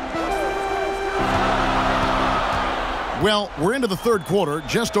 Well, we're into the third quarter,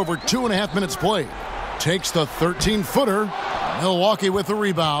 just over 2.5 minutes played. Takes the 13-footer. Milwaukee with the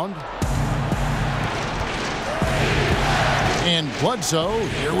rebound. And Bledsoe,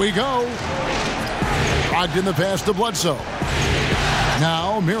 here we go. Brogdon the pass to Bledsoe.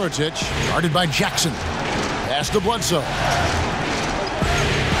 Now Mirotic, guarded by Jackson. Pass to Bledsoe.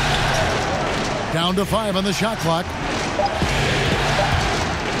 Down to 5 on the shot clock.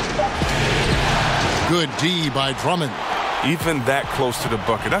 Good D by Drummond. Even that close to the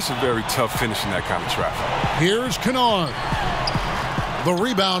bucket, that's a very tough finish in that kind of traffic. Here's Kennard. The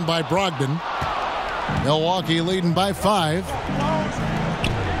rebound by Brogdon. Milwaukee leading by 5.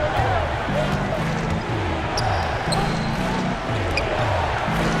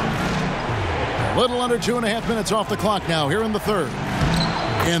 A little under 2.5 minutes off the clock now here in the third.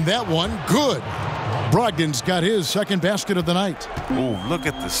 And that one, good. Brogdon's got his second basket of the night. Ooh, look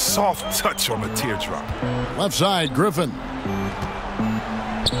at the soft touch on the teardrop. Left side, Griffin.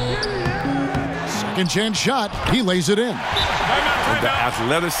 Second chance shot. He lays it in. And the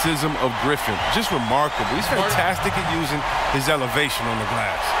athleticism of Griffin, just remarkable. He's fantastic at using his elevation on the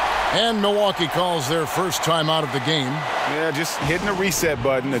glass. And Milwaukee calls their first time out of the game. Yeah, just hitting the reset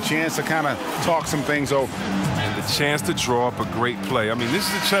button, a chance to kind of talk some things over. And the chance to draw up a great play. I mean, this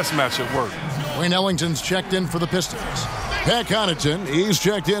is a chess match at work. Wayne Ellington's checked in for the Pistons. Pat Connaughton, he's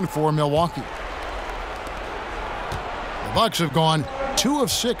checked in for Milwaukee. The Bucks have gone 2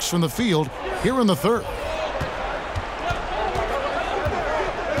 of 6 from the field here in the third.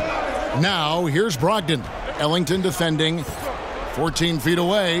 Now, here's Brogdon. Ellington defending 14 feet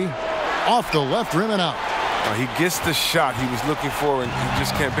away. Off the left rim and out. He gets the shot he was looking for, and he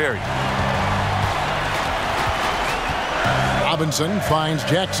just can't bury it. Robinson finds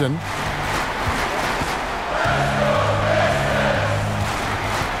Jackson.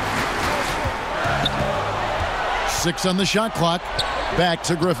 Six on the shot clock. Back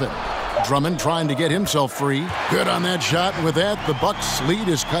to Griffin. Drummond trying to get himself free. Good on that shot. And with that, the Bucks' lead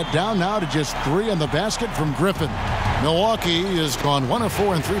is cut down now to just 3 on the basket from Griffin. Milwaukee has gone 1 of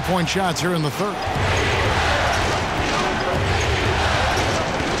 4 in three-point shots here in the third.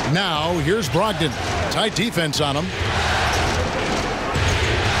 Now, here's Brogdon. Tight defense on him.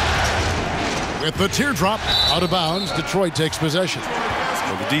 With the teardrop out of bounds, Detroit takes possession.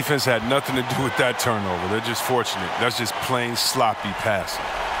 Well, the defense had nothing to do with that turnover. They're just fortunate. That's just plain sloppy passing.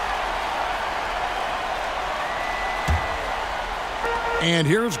 And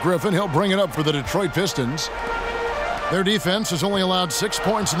here's Griffin. He'll bring it up for the Detroit Pistons. Their defense has only allowed 6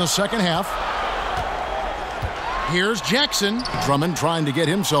 points in the second half. Here's Jackson. Drummond trying to get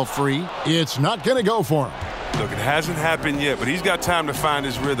himself free. It's not going to go for him. Look, it hasn't happened yet, but he's got time to find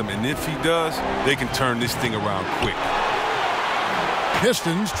his rhythm. And if he does, they can turn this thing around quick.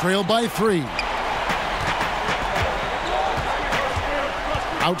 Pistons trail by 3.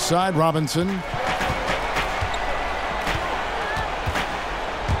 Outside Robinson.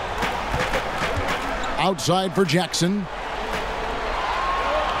 Outside for Jackson.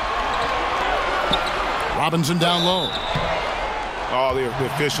 Robinson down low. Oh, the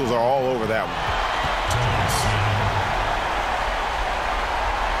officials are all over that one.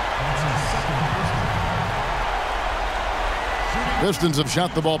 Pistons have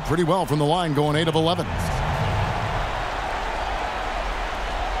shot the ball pretty well from the line, going 8 of 11.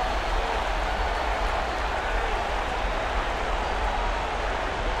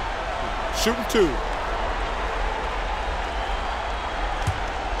 shooting 2.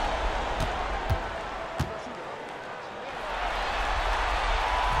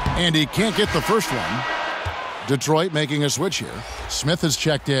 And he can't get the first one. Detroit making a switch here. Smith has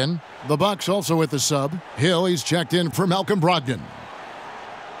checked in. The Bucks also with the sub. Hill, he's checked in for Malcolm Brogdon.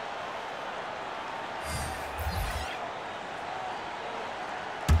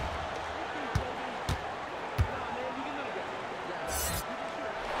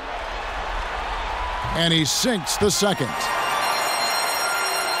 And he sinks the second.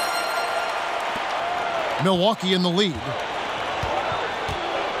 Milwaukee in the lead.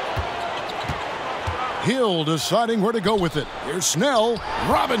 Hill deciding where to go with it. Here's Snell.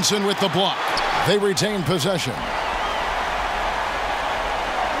 Robinson with the block. They retain possession.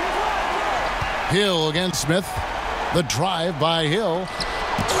 Hill against Smith. The drive by Hill.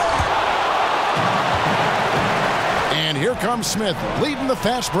 And here comes Smith leading the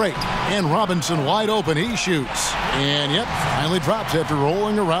fast break. And Robinson wide open. He shoots. And yep, finally drops after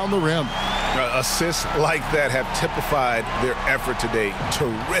rolling around the rim. Assists like that have typified their effort today.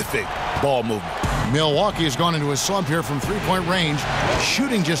 Terrific ball movement. Milwaukee has gone into a slump here from three-point range,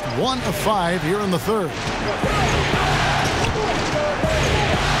 shooting just 1 of 5 here in the third.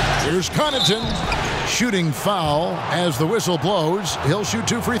 Here's Connaughton, shooting foul as the whistle blows. He'll shoot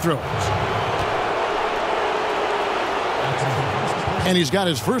 2 free throws. And he's got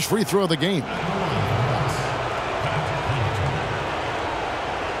his first free throw of the game.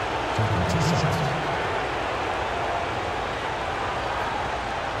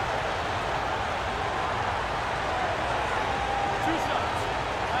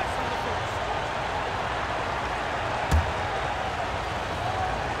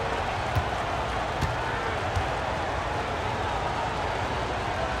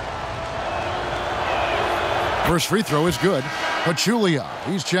 First free throw is good. Pachulia,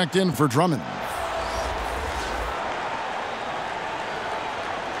 he's checked in for Drummond.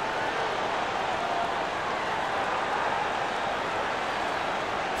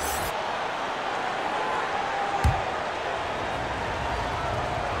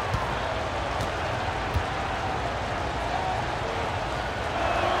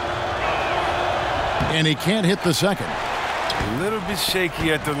 And he can't hit the second. A little bit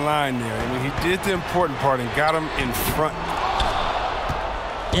shaky at the line there. I mean, he did the important part and got him in front.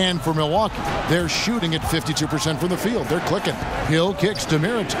 And for Milwaukee, they're shooting at 52% from the field. They're clicking. Hill kicks to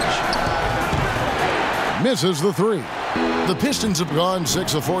Mirotic. Misses the 3. The Pistons have gone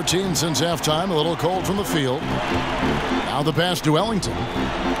 6 of 14 since halftime. A little cold from the field. Now the pass to Ellington.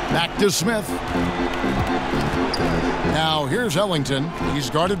 Back to Smith. Now here's Ellington. He's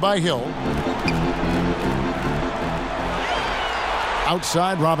guarded by Hill.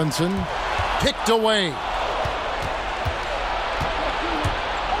 Outside Robinson. Picked away.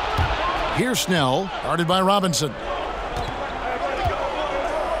 Here's Snell, guarded by Robinson.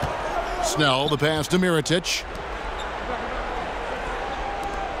 Snell, the pass to Mirotic.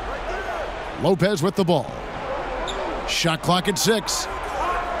 Lopez with the ball. Shot clock at 6.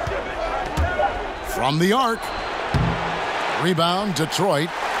 From the arc. Rebound, Detroit.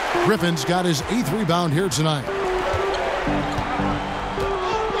 Griffin's got his 8th rebound here tonight.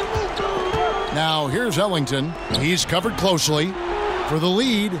 Now here's Ellington. He's covered closely for the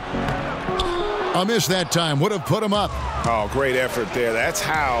lead. A miss that time would have put him up. Oh, great effort there. That's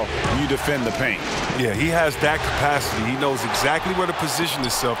how you defend the paint. Yeah, he has that capacity. He knows exactly where to position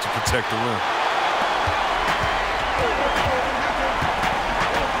himself to protect the rim.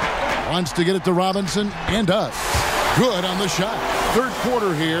 Wants to get it to Robinson and does. Good on the shot. Third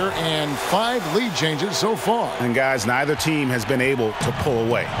quarter here and 5 lead changes so far. And guys, neither team has been able to pull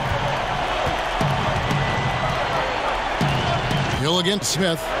away. Hill against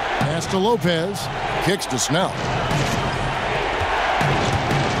Smith. Pass to Lopez. Kicks to Snell.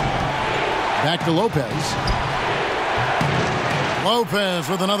 Back to Lopez. Lopez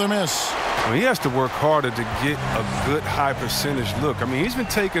with another miss. Well, he has to work harder to get a good high percentage look. I mean, he's been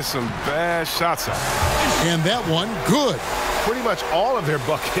taking some bad shots out. And that one, good. Pretty much all of their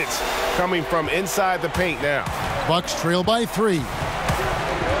buckets coming from inside the paint now. Bucks trail by 3.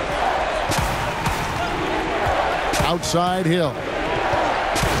 Outside Hill.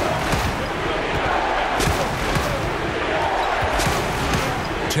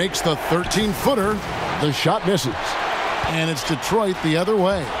 Takes the 13-footer. The shot misses. And it's Detroit the other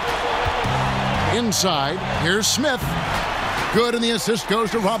way. Inside, here's Smith. Good, and the assist goes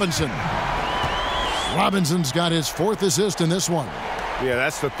to Robinson. Robinson's got his 4th assist in this one. Yeah,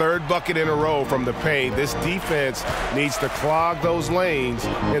 that's the 3rd bucket in a row from the paint. This defense needs to clog those lanes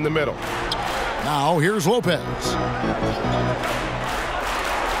in the middle. Now here's Lopez.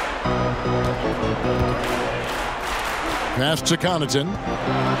 Pass to Connaughton.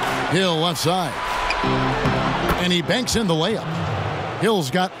 Hill left side. And he banks in the layup.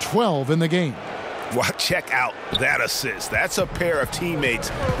 Hill's got 12 in the game. Well, check out that assist. That's a pair of teammates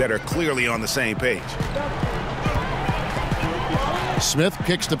that are clearly on the same page. Smith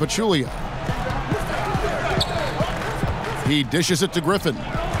kicks to Pachulia. He dishes it to Griffin.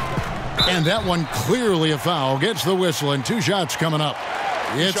 And that one clearly a foul. Gets the whistle, and 2 shots coming up.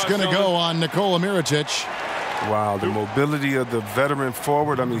 It's going to go on Nikola Mirotic. Wow, the mobility of the veteran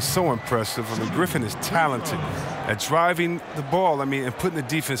forward, I mean, so impressive. I mean, Griffin is talented at driving the ball, I mean, and putting the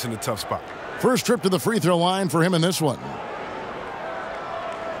defense in a tough spot. First trip to the free throw line for him in this one.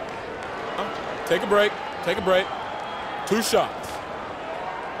 Take a break. Take a break. 2 shots.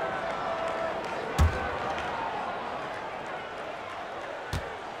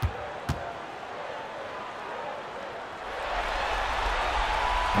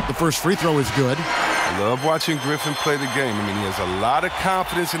 The first free throw is good. I love watching Griffin play the game. I mean, he has a lot of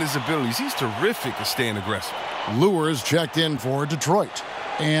confidence in his abilities. He's terrific at staying aggressive. Lewis checked in for Detroit.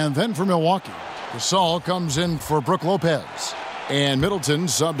 And then for Milwaukee, Gasol comes in for Brook Lopez. And Middleton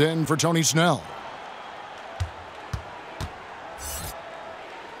subbed in for Tony Snell.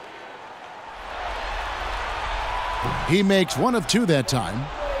 He makes 1 of 2 that time.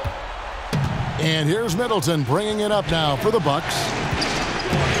 And here's Middleton bringing it up now for the Bucks.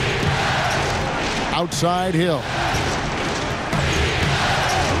 Outside Hill.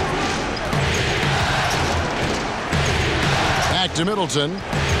 Back to Middleton.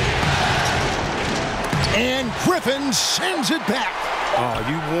 And Griffin sends it back. Oh,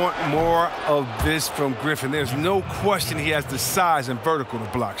 you want more of this from Griffin. There's no question he has the size and vertical to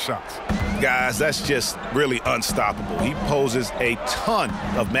block shots. Guys, that's just really unstoppable. He poses a ton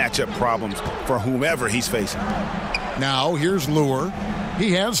of matchup problems for whomever he's facing. Now here's Lure.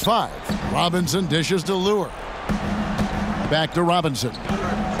 He has 5. Robinson dishes to Lure. Back to Robinson.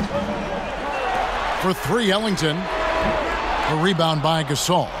 For 3, Ellington. A rebound by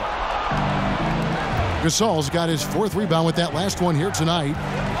Gasol. Gasol's got his 4th rebound with that last one here tonight.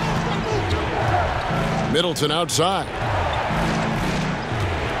 Middleton outside.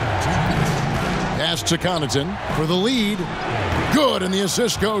 Pass to Connaughton for the lead. Good, and the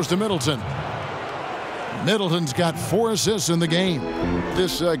assist goes to Middleton. Middleton's got 4 assists in the game.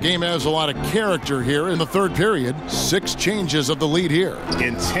 This game has a lot of character here in the 3rd period. 6 changes of the lead here.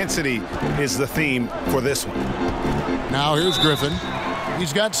 Intensity is the theme for this one. Now here's Griffin.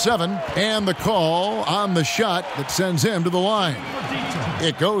 He's got 7, and the call on the shot that sends him to the line.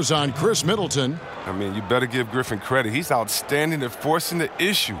 It goes on Chris Middleton. I mean, you better give Griffin credit. He's outstanding at forcing the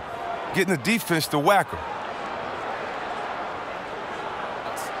issue, getting the defense to whack him.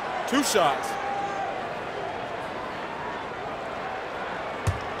 2 shots.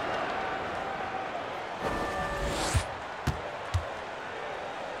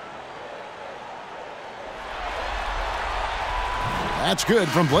 That's good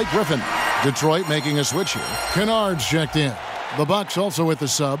from Blake Griffin. Detroit making a switch here. Kennard's checked in. The Bucks also with the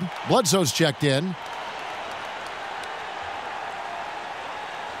sub. Bledsoe's checked in.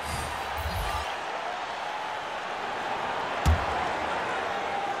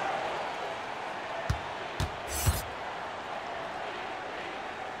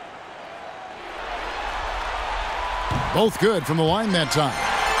 Both good from the line that time.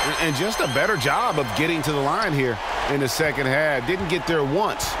 And just a better job of getting to the line here in the second half. Didn't get there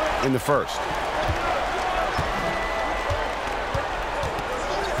once in the first.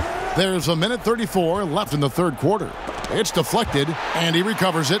 There's a minute 34 left in the 3rd quarter. It's deflected, and he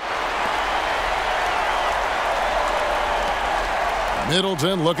recovers it.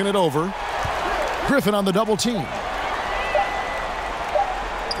 Middleton looking it over. Griffin on the double team.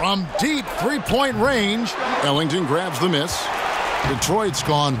 From deep 3-point range, Ellington grabs the miss. Detroit's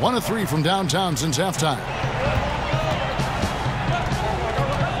gone 1 of 3 from downtown since halftime.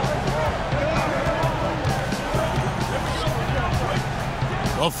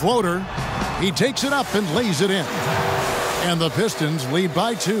 A floater. He takes it up and lays it in. And the Pistons lead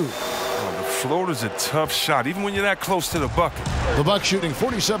by 2. Oh, the floater's a tough shot, even when you're that close to the bucket. The Bucks shooting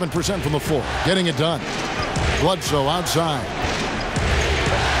 47% from the floor, getting it done. Bledsoe outside.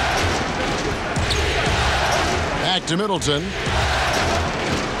 Back to Middleton.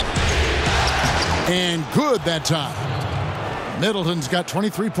 And good that time. Middleton's got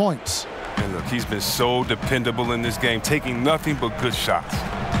 23 points. And look, he's been so dependable in this game, taking nothing but good shots.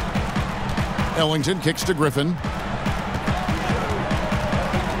 Ellington kicks to Griffin.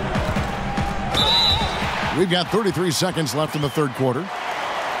 We've got 33 seconds left in the 3rd quarter.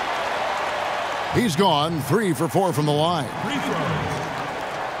 He's gone 3 for 4 from the line.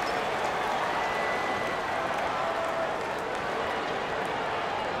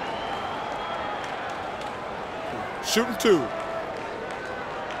 Shooting 2.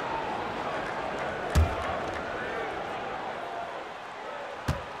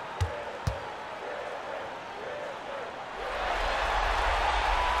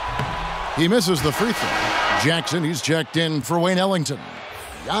 He misses the free throw. Jackson, he's checked in for Wayne Ellington.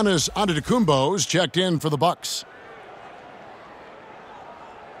 Giannis Antetokounmpo's checked in for the Bucks.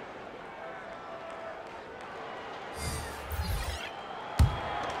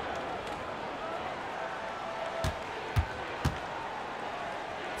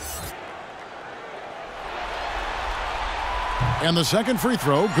 And the second free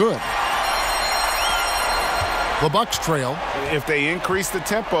throw, good. The Bucks trail. If they increase the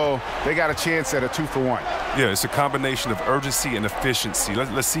tempo, they got a chance at a 2-for-1. Yeah, it's a combination of urgency and efficiency.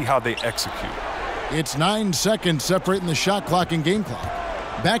 Let's see how they execute. It's 9 seconds separating the shot clock and game clock.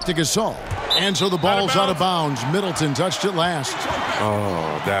 Back to Gasol. And so the ball's out of bounds. Middleton touched it last.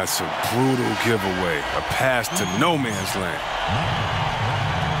 Oh, that's a brutal giveaway. A pass to no man's land.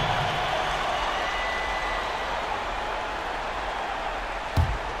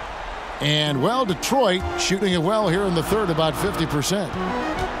 And, well, Detroit shooting it well here in the third, about 50%.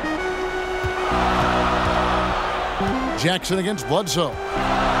 Jackson against Bledsoe.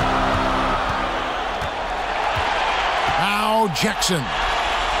 Now Jackson.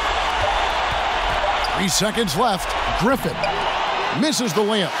 3 seconds left. Griffin misses the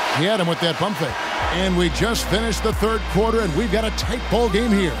layup. He had him with that pump fake. And we just finished the third quarter, and we've got a tight ball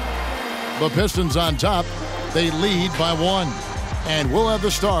game here. The Pistons on top. They lead by 1. And we'll have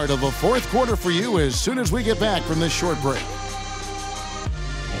the start of the fourth quarter for you as soon as we get back from this short break.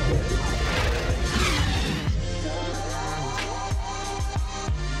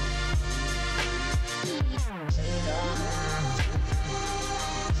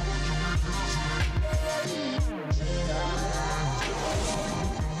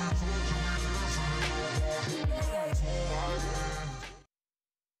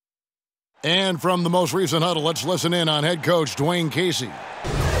 And from the most recent huddle, let's listen in on head coach Dwayne Casey. We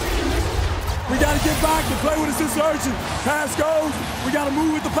got to get back and play with this insertion. Pass goes, we got to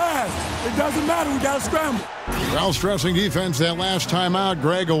move with the pass. It doesn't matter, we got to scramble. Well, stressing defense that last time out,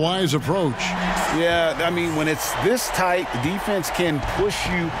 Greg, a wise approach. Yeah, I mean, when it's this tight, the defense can push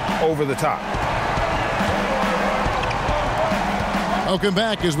you over the top. Welcome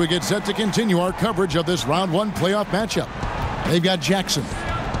back as we get set to continue our coverage of this round 1 playoff matchup. They've got Jackson.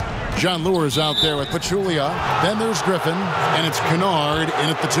 John Lure's out there with Pachulia. Then there's Griffin, and it's Kennard in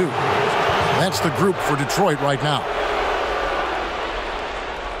at the 2. That's the group for Detroit right now.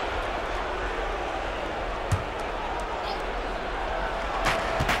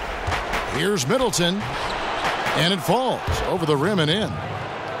 Here's Middleton, and it falls over the rim and in.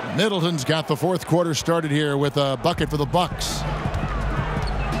 Middleton's got the fourth quarter started here with a bucket for the Bucks.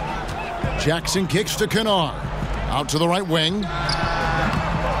 Jackson kicks to Kennard. Out to the right wing.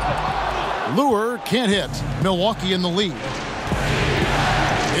 Lure can't hit. Milwaukee in the lead.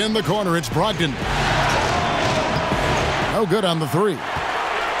 In the corner, it's Brogdon. No good on the 3.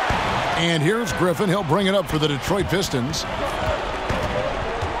 And here's Griffin. He'll bring it up for the Detroit Pistons.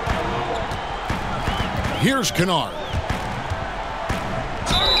 Here's Kennard.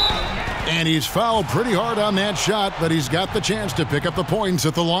 And he's fouled pretty hard on that shot, but he's got the chance to pick up the points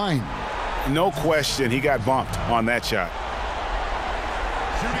at the line. No question, he got bumped on that shot.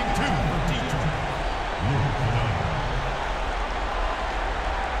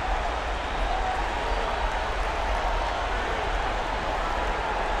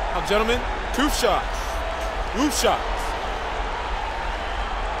 Now, gentlemen, 2 shots. Loose shots.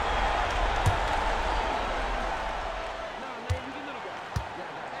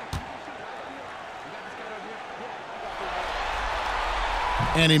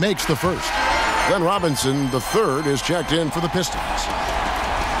 And he makes the first. Glenn Robinson, the third, is checked in for the Pistons.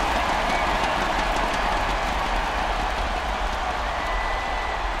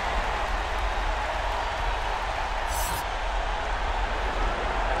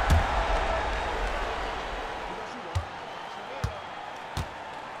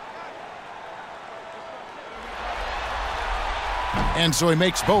 And so he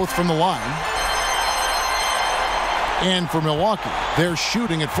makes both from the line. And for Milwaukee, they're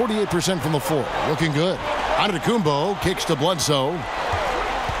shooting at 48% from the floor. Looking good. Antetokounmpo kicks to Bledsoe.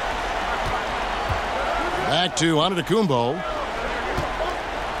 Back to Antetokounmpo.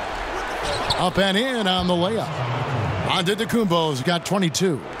 Up and in on the layup. Antetokounmpo's got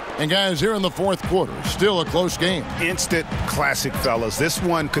 22. And guys, here in the fourth quarter, still a close game. Instant classic, fellas. This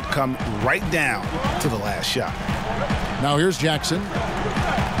one could come right down to the last shot. Now here's Jackson.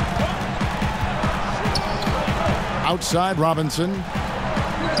 Outside Robinson.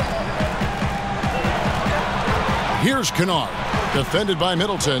 Here's Kennard, defended by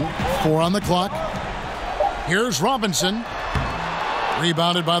Middleton. 4 on the clock. Here's Robinson,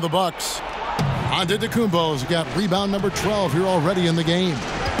 rebounded by the Bucks. Antetokounmpo's got rebound number 12 here already in the game.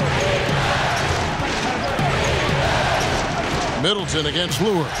 Middleton against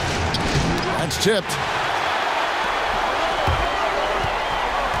Lure. That's tipped.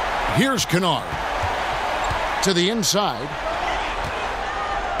 Here's Kennard to the inside.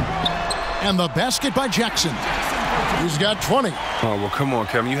 And the basket by Jackson. He's got 20. Oh, well, come on,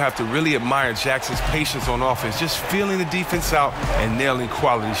 Kevin. You have to really admire Jackson's patience on offense, just feeling the defense out and nailing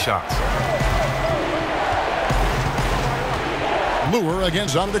quality shots. Lure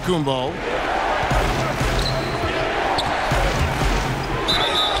against Antetokounmpo.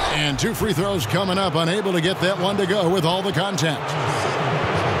 And 2 free throws coming up, unable to get that one to go with all the contact.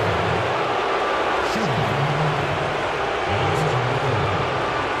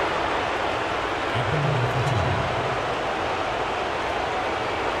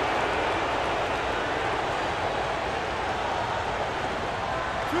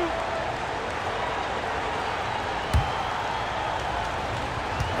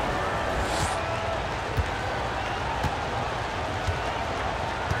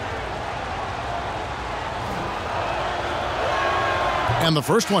 And the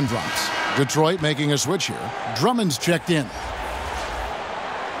first one drops. Detroit making a switch here. Drummond's checked in.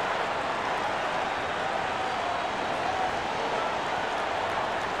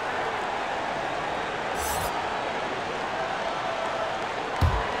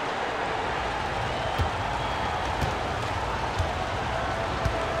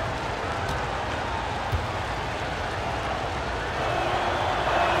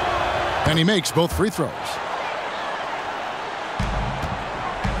 And he makes both free throws.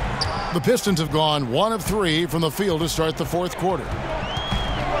 The Pistons have gone 1 of 3 from the field to start the fourth quarter.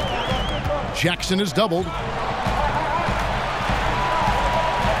 Jackson is doubled.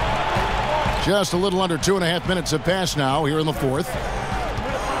 Just a little under 2.5 minutes have passed now here in the fourth.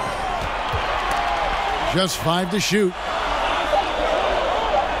 Just 5 to shoot.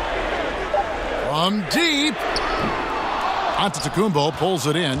 From deep. Antetokounmpo pulls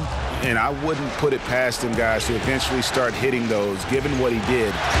it in. And I wouldn't put it past him, guys, to eventually start hitting those, given what he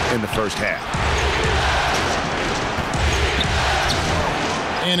did in the first half.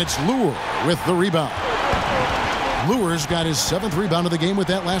 And it's Lure with the rebound. Lure's got his 7th rebound of the game with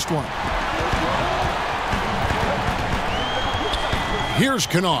that last one. Here's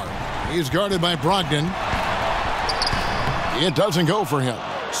Kennard. He's guarded by Brogdon. It doesn't go for him.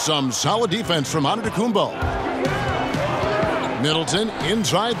 Some solid defense from Antetokounmpo. Middleton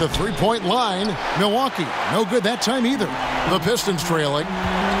inside the three-point line. Milwaukee, no good that time either. The Pistons trailing.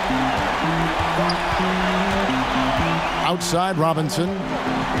 Outside Robinson.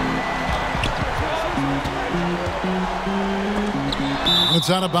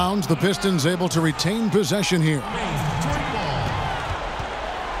 It's out of bounds. The Pistons able to retain possession here.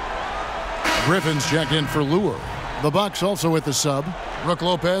 Griffin's checked in for Lure. The Bucks also with the sub. Brook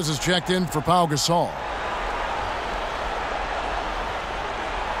Lopez is checked in for Pau Gasol.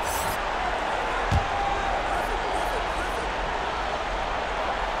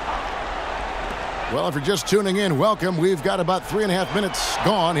 Well, if you're just tuning in, welcome. We've got about 3.5 minutes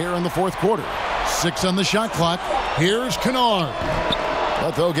gone here in the fourth quarter. 6 on the shot clock. Here's Kennard.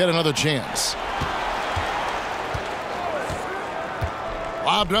 But they'll get another chance.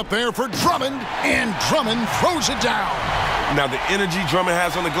 Lobbed up there for Drummond, and Drummond throws it down. Now, the energy Drummond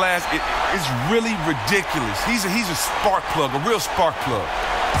has on the glass, it's really ridiculous. He's a spark plug, a real spark plug.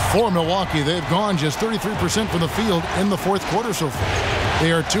 For Milwaukee, they've gone just 33% from the field in the fourth quarter so far.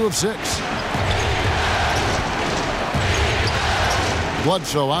 They are 2 of 6.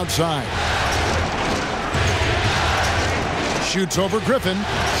 Bledsoe outside. Shoots over Griffin.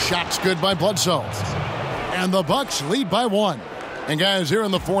 Shot's good by Bledsoe. And the Bucks lead by 1. And guys, here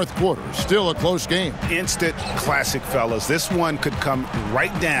in the fourth quarter, still a close game. Instant classic, fellas. This one could come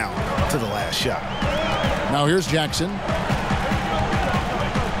right down to the last shot. Now here's Jackson.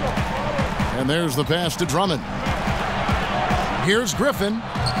 And there's the pass to Drummond. Here's Griffin.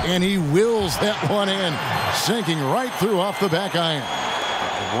 And he wills that one in. Sinking right through off the back iron.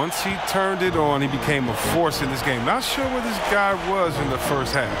 Once he turned it on, he became a force in this game. Not sure where this guy was in the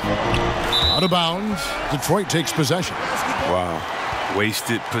first half. Out of bounds. Detroit takes possession. Wow.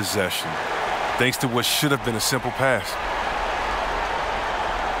 Wasted possession. Thanks to what should have been a simple pass.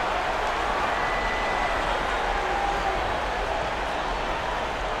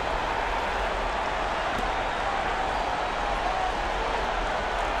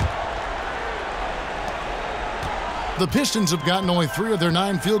 The Pistons have gotten only 3 of their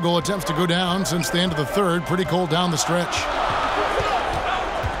 9 field goal attempts to go down since the end of the third. Pretty cold down the stretch.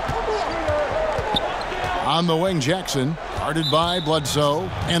 On the wing, Jackson, guarded by Bledsoe,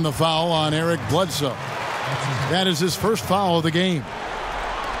 and the foul on Eric Bledsoe. That is his first foul of the game.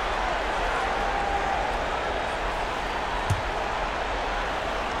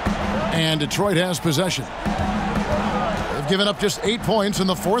 And Detroit has possession. They've given up just 8 points in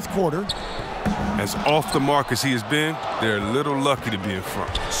the fourth quarter. As off the mark as he has been, they're a little lucky to be in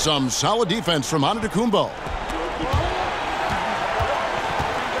front. Some solid defense from Antetokounmpo.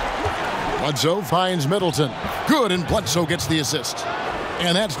 Bledsoe finds Middleton. Good, and Bledsoe gets the assist.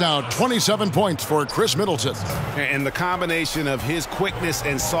 And that's now 27 points for Chris Middleton. And the combination of his quickness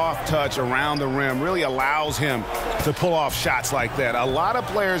and soft touch around the rim really allows him to pull off shots like that. A lot of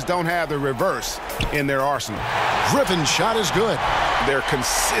players don't have the reverse in their arsenal. Griffin's shot is good. They're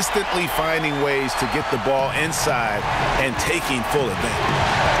consistently finding ways to get the ball inside and taking full advantage.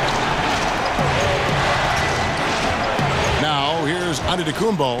 Now here's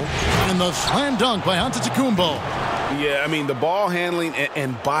Antetokounmpo, and the slam dunk by Antetokounmpo. Yeah, I mean, the ball handling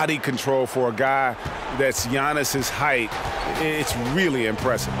and body control for a guy that's Giannis's height, it's really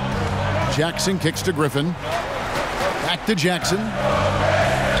impressive. Jackson kicks to Griffin. Back to Jackson.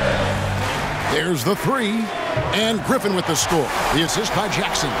 There's the 3. And Griffin with the score. The assist by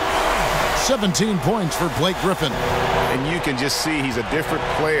Jackson. 17 points for Blake Griffin. And you can just see he's a different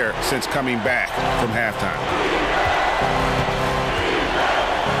player since coming back from halftime.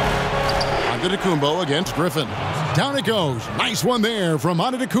 Antetokounmpo against Griffin. Down it goes. Nice one there from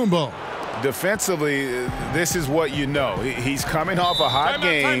Antetokounmpo. Defensively, this is what you know. He's coming off a hot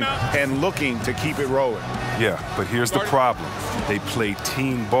game and looking to keep it rolling. Yeah, but here's the problem. They play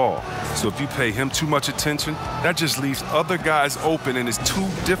team ball. So if you pay him too much attention, that just leaves other guys open, and it's too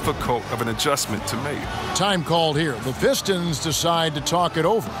difficult of an adjustment to make. Time called here. The Pistons decide to talk it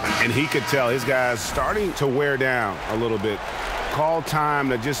over. And he could tell his guys starting to wear down a little bit. Call time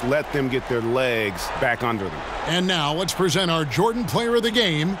to just let them get their legs back under them. And now let's present our Jordan Player of the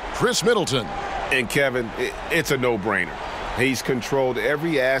Game, Chris Middleton. And Kevin, it's a no-brainer. He's controlled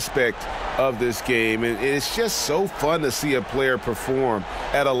every aspect of this game, and it's just so fun to see a player perform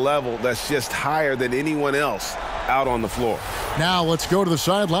at a level that's just higher than anyone else out on the floor. Now let's go to the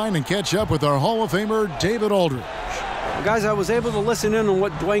sideline and catch up with our Hall of Famer, David Aldridge. Well, guys, I was able to listen in on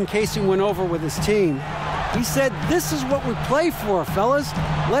what Dwayne Casey went over with his team. He said, this is what we play for, fellas.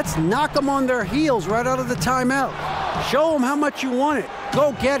 Let's knock them on their heels right out of the timeout. Show them how much you want it.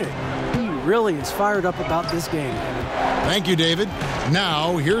 Go get it. He really is fired up about this game. Thank you, David.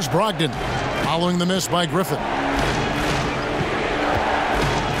 Now, here's Brogdon, following the miss by Griffin.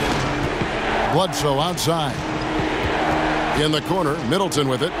 Bledsoe outside. In the corner, Middleton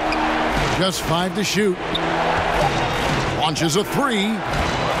with it. Just 5 to shoot. Launches a 3.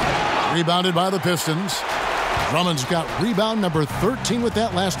 Rebounded by the Pistons. Drummond's got rebound number 13 with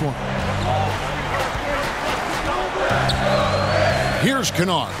that last one. Here's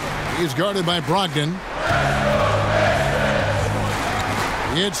Kennard. He's guarded by Brogdon.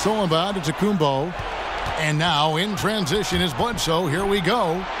 It's stolen by Antetokounmpo. And now in transition is Bledsoe. Here we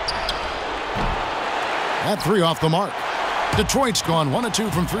go. That 3 off the mark. Detroit's gone 1 of 2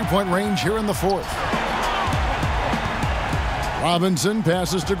 from three-point range here in the fourth. Robinson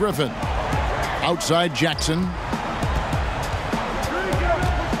passes to Griffin. Outside Jackson.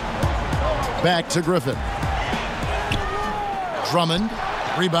 Back to Griffin. Drummond.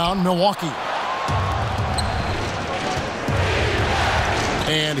 Rebound, Milwaukee.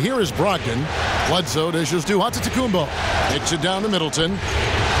 And here is Brogdon. Bledsoe dishes to Antetokounmpo. Takes it down to Middleton.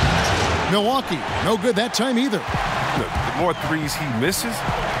 Milwaukee, no good that time either. Look, the more threes he misses,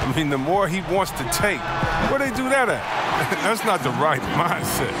 the more he wants to take. Where they do that at? That's not the right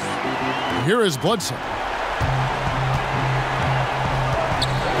mindset. Here is Bledsoe.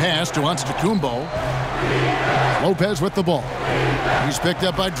 Pass to Antetokounmpo. Lopez with the ball. He's picked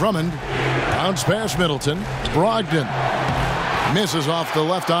up by Drummond. Bounce past Middleton. Brogdon misses off the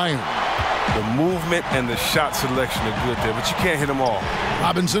left iron. The movement and the shot selection are good there, but you can't hit them all.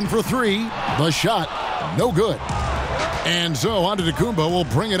 Robinson for 3. The shot, no good. And so Antetokounmpo will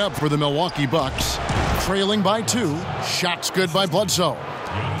bring it up for the Milwaukee Bucks. Trailing by 2. Shots good by Bledsoe.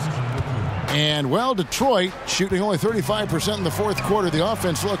 And, well, Detroit shooting only 35% in the fourth quarter. The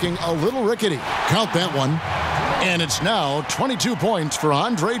offense looking a little rickety. Count that one. And it's now 22 points for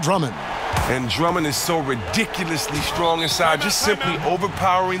Andre Drummond. And Drummond is so ridiculously strong inside, just simply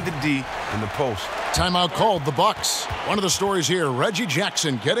overpowering the D in the post. Timeout called, the Bucks. One of the stories here, Reggie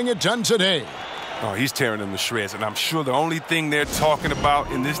Jackson getting it done today. Oh, he's tearing them to shreds, and I'm sure the only thing they're talking about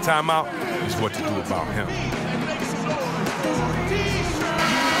in this timeout is what to do about him.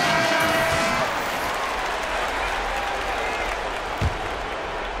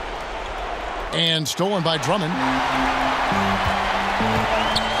 And stolen by Drummond.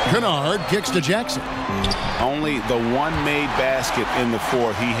 Kennard kicks to Jackson. Only the one made basket in the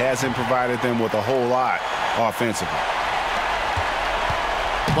fourth. He hasn't provided them with a whole lot offensively.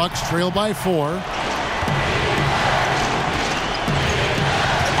 Bucks trail by 4.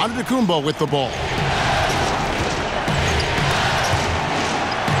 Antetokounmpo with the ball.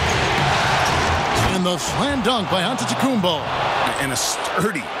 And the slam dunk by Antetokounmpo. And a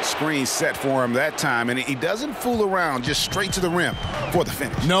sturdy screen set for him that time. And he doesn't fool around, just straight to the rim for the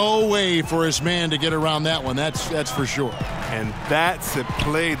finish. No way for his man to get around that one. That's for sure. And that's a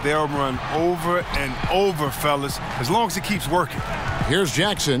play they'll run over and over, fellas, as long as he keeps working. Here's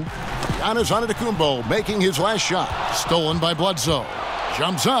Jackson. Giannis Antetokounmpo making his last shot. Stolen by Bledsoe.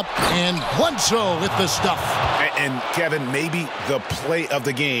 Jumps up, and Bledsoe with the stuff. And Kevin, maybe the play of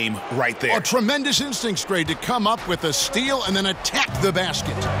the game right there. A tremendous instincts grade to come up with a steal and then attack the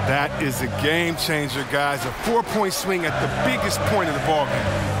basket. That is a game changer, guys. A 4-point swing at the biggest point of the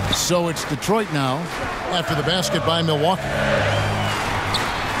ballgame. So it's Detroit now after the basket by Milwaukee.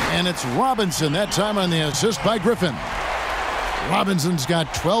 And it's Robinson, that time on the assist by Griffin. Robinson's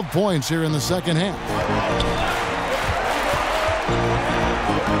got 12 points here in the second half.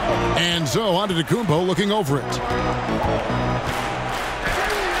 And so Antetokounmpo looking over it.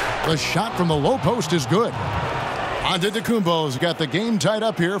 The shot from the low post is good. Antetokounmpo's got the game tied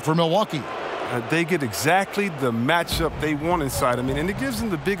up here for Milwaukee. They get exactly the matchup they want inside. I mean, and it gives them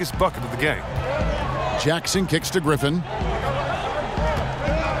the biggest bucket of the game. Jackson kicks to Griffin.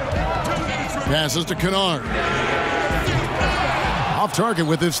 Passes to Kennard. Off target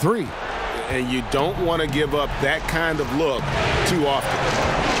with his 3. And you don't want to give up that kind of look too often.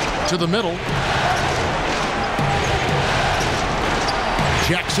 To the middle.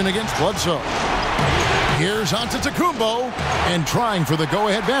 Jackson against Bledsoe. Here's Antetokounmpo, and trying for the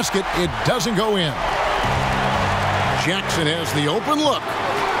go-ahead basket. It doesn't go in. Jackson has the open look.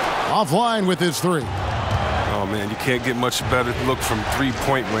 Offline with his 3. Oh, man, you can't get much better look from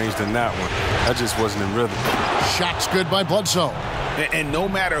 3-point range than that one. That just wasn't in rhythm. Shot's good by Bledsoe. And no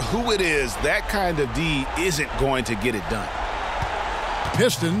matter who it is, that kind of D isn't going to get it done.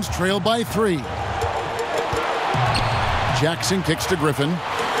 Pistons trail by 3. Jackson kicks to Griffin.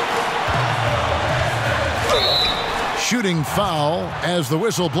 Shooting foul as the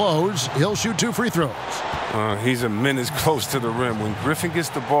whistle blows. He'll shoot 2 free throws. He's a minute close to the rim. When Griffin gets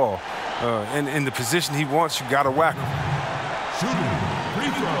the ball and in the position he wants, you got to whack him. Shooting free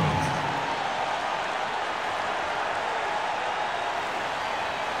throws.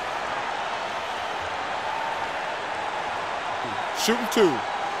 Shooting 2.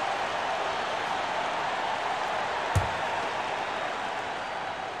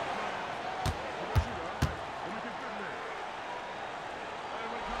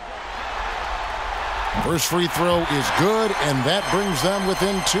 First free throw is good, and that brings them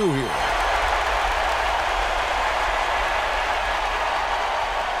within 2 here.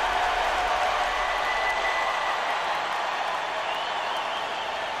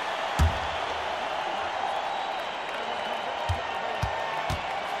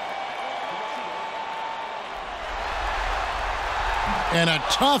 And a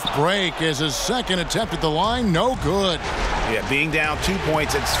tough break as his second attempt at the line, no good. Yeah, being down 2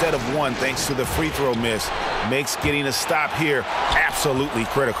 points instead of 1 thanks to the free throw miss makes getting a stop here absolutely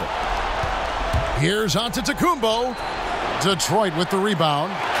critical. Here's Antetokounmpo. Detroit with the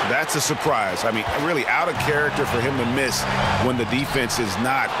rebound. That's a surprise. I mean, really out of character for him to miss when the defense is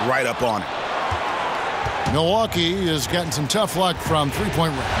not right up on it. Milwaukee has gotten some tough luck from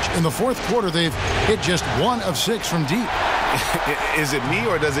three-point range. In the fourth quarter, they've hit just 1 of 6 from deep. Is it me,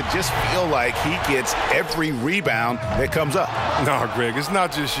 or does it just feel like he gets every rebound that comes up? No, Greg, it's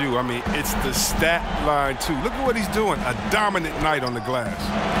not just you. I mean, it's the stat line, too. Look at what he's doing. A dominant night on the glass.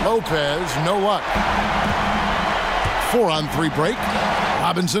 Lopez, no luck. 4-on-3 break.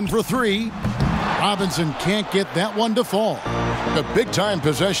 Robinson for 3. Robinson can't get that one to fall. A big-time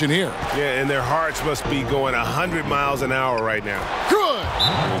possession here. Yeah, and their hearts must be going 100 miles an hour right now. Good!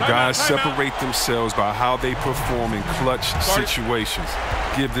 Guys separate themselves by how they perform in clutch situations.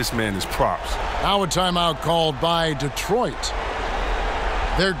 Give this man his props. Now a timeout called by Detroit.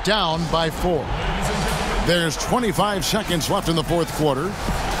 They're down by 4. There's 25 seconds left in the fourth quarter.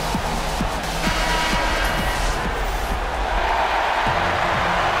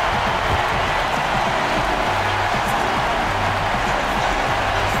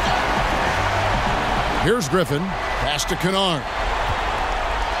 Here's Griffin. Pass to Kennard.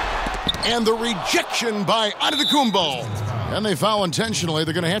 And the rejection by Antetokounmpo. And they foul intentionally.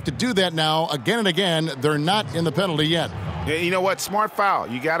 They're going to have to do that now again and again. They're not in the penalty yet. Yeah, you know what? Smart foul.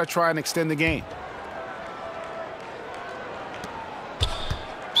 You got to try and extend the game.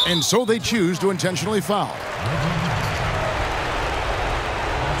 And so they choose to intentionally foul.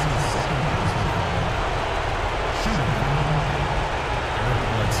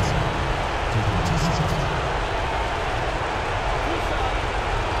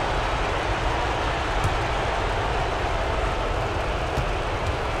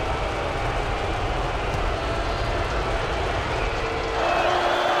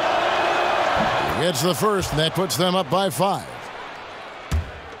 It's the first, and that puts them up by 5.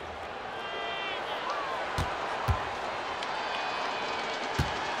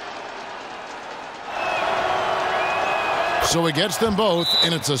 So he gets them both,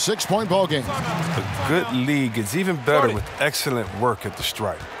 and it's a 6-point ball game. A good league is even better with excellent work at the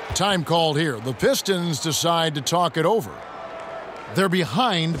stripe. Time called here. The Pistons decide to talk it over. They're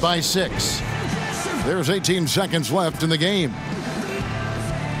behind by 6. There's 18 seconds left in the game.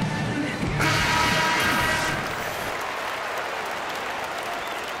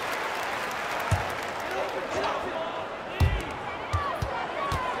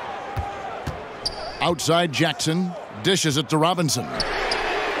 Outside Jackson, dishes it to Robinson.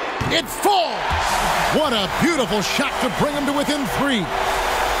 It falls! What a beautiful shot to bring him to within 3.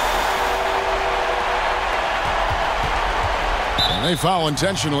 And they foul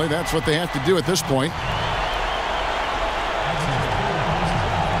intentionally. That's what they have to do at this point.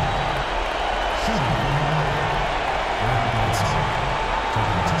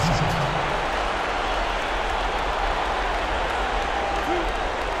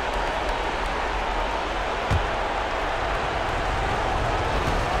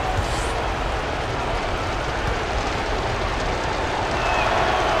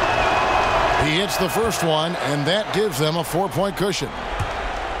 He hits the first one, and that gives them a 4-point cushion.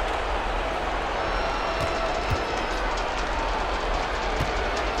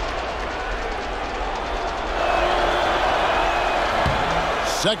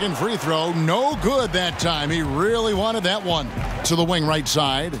 Second free throw, no good that time. He really wanted that one. To the wing right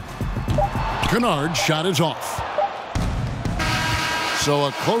side. Kennard's shot is off. So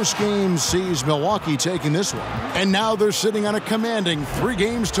a close game sees Milwaukee taking this one. And now they're sitting on a commanding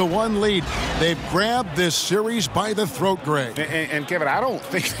 3-1 lead. They've grabbed this series by the throat, Greg. And Kevin, I don't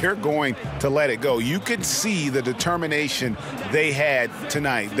think they're going to let it go. You could see the determination they had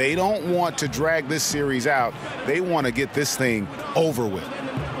tonight. They don't want to drag this series out. They want to get this thing over with.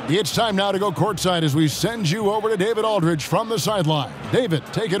 It's time now to go courtside as we send you over to David Aldridge from the sideline. David,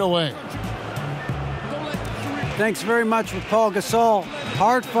 take it away. Thanks very much with Paul Gasol.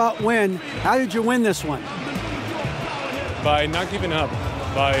 Hard-fought win. How did you win this one? By not giving up,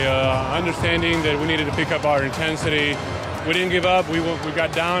 by understanding that we needed to pick up our intensity. We didn't give up. We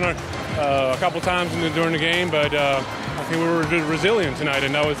got down a couple times during the game, but I think we were resilient tonight,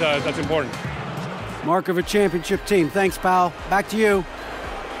 and that's important. Mark of a championship team. Thanks, pal. Back to you.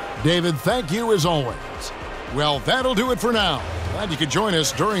 David, thank you as always. Well, that'll do it for now. Glad you could join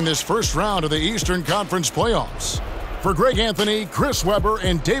us during this first round of the Eastern Conference playoffs. For Greg Anthony, Chris Webber,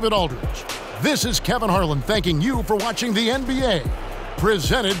 and David Aldridge, this is Kevin Harlan thanking you for watching the NBA,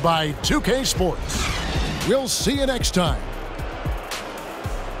 presented by 2K Sports. We'll see you next time